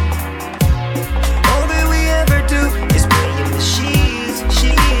 All that we ever do is play in the sheets.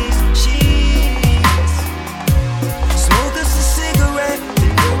 Smoke us a cigarette,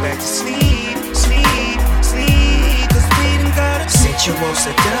 then go back to sleep. Cause we done got a sensual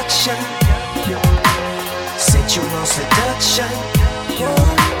seduction. Sensual seduction.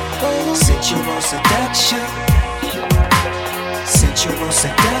 Sensual seduction. Sensual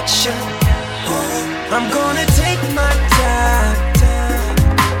seduction. I'm gonna take my time.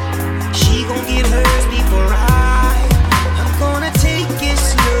 She gon' get hers before I'm gonna take it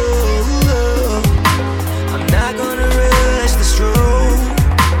slow. I'm not gonna rush the stroll.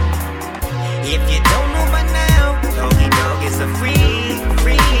 If you don't know by now, Doggy Dog is a free.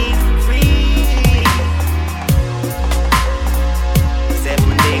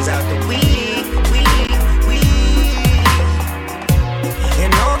 7 days out the week.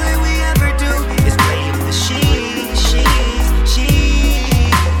 And all that we ever do is play in the sheets.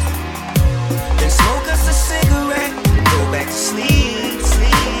 Then smoke us a cigarette and go back to sleep.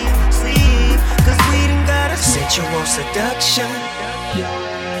 Cause we done got a sensual seduction.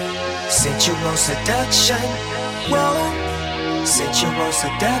 Sensual seduction. Whoa. Sensual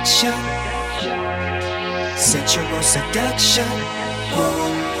seduction. Sensual seduction. Whoa.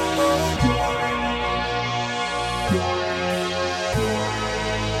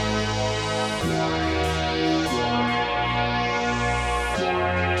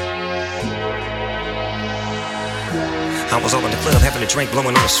 I was all in the club having a drink,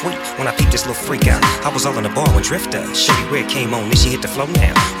 blowing on a sweet when I peeped this little freak out. I was all in the bar when Drifter, Shorty Red came on, then she hit the flow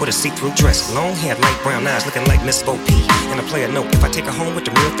now with a see-through dress, long hair, light brown eyes, looking like Miss Bo P. And I play a note, if I take her home with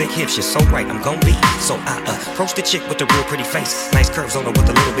the real thick hips, you're so right, I'm gon' be. So I approached the chick with the real pretty face, nice curves on her with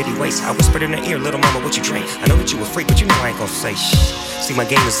a little bitty waist. I whispered in her ear, little mama, what you drink? I know that you a freak, but you know I ain't gon' say shh. See, my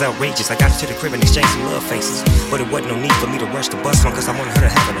game is outrageous. I got her to the crib and exchanged some love faces, but it wasn't no need for me to rush the bus one, cause I wanted her to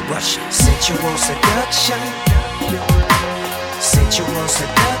have a rush. Sensual seduction. Sensual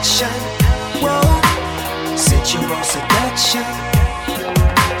seduction. Whoa. Sensual seduction.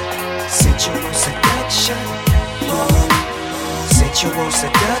 Sensual seduction. Whoa. Sensual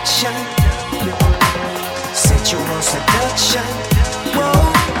seduction. Sensual seduction. Whoa.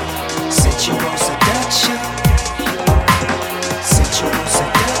 Sensual seduction. Sensual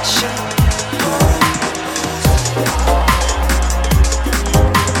seduction.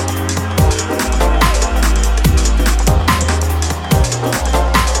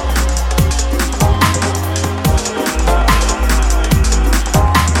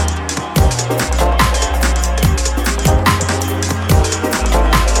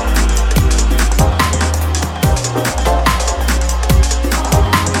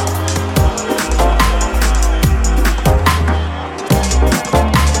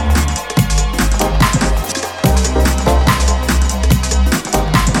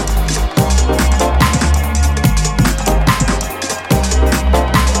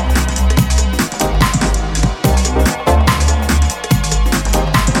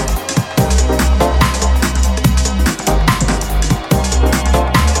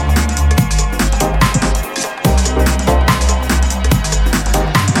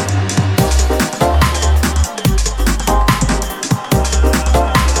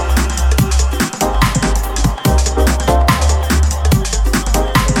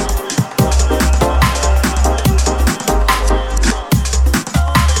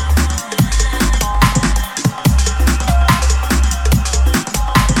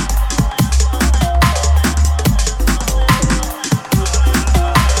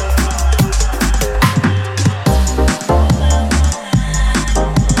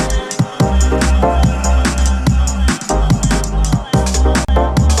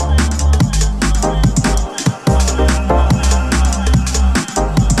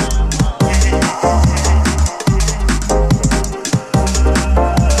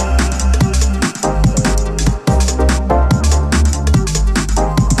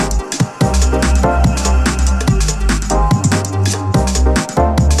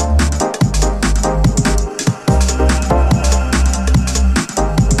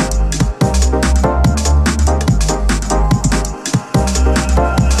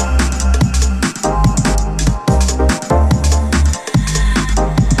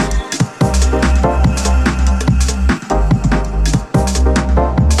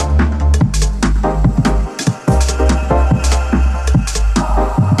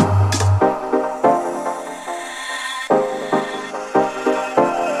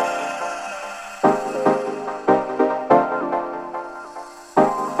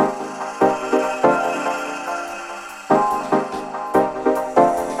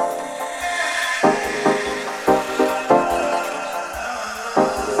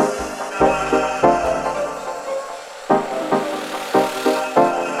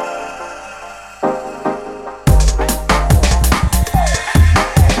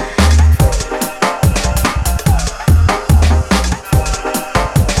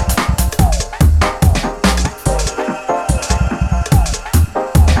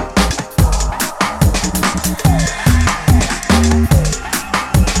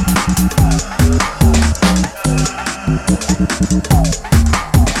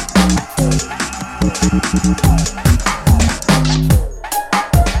 Thank you.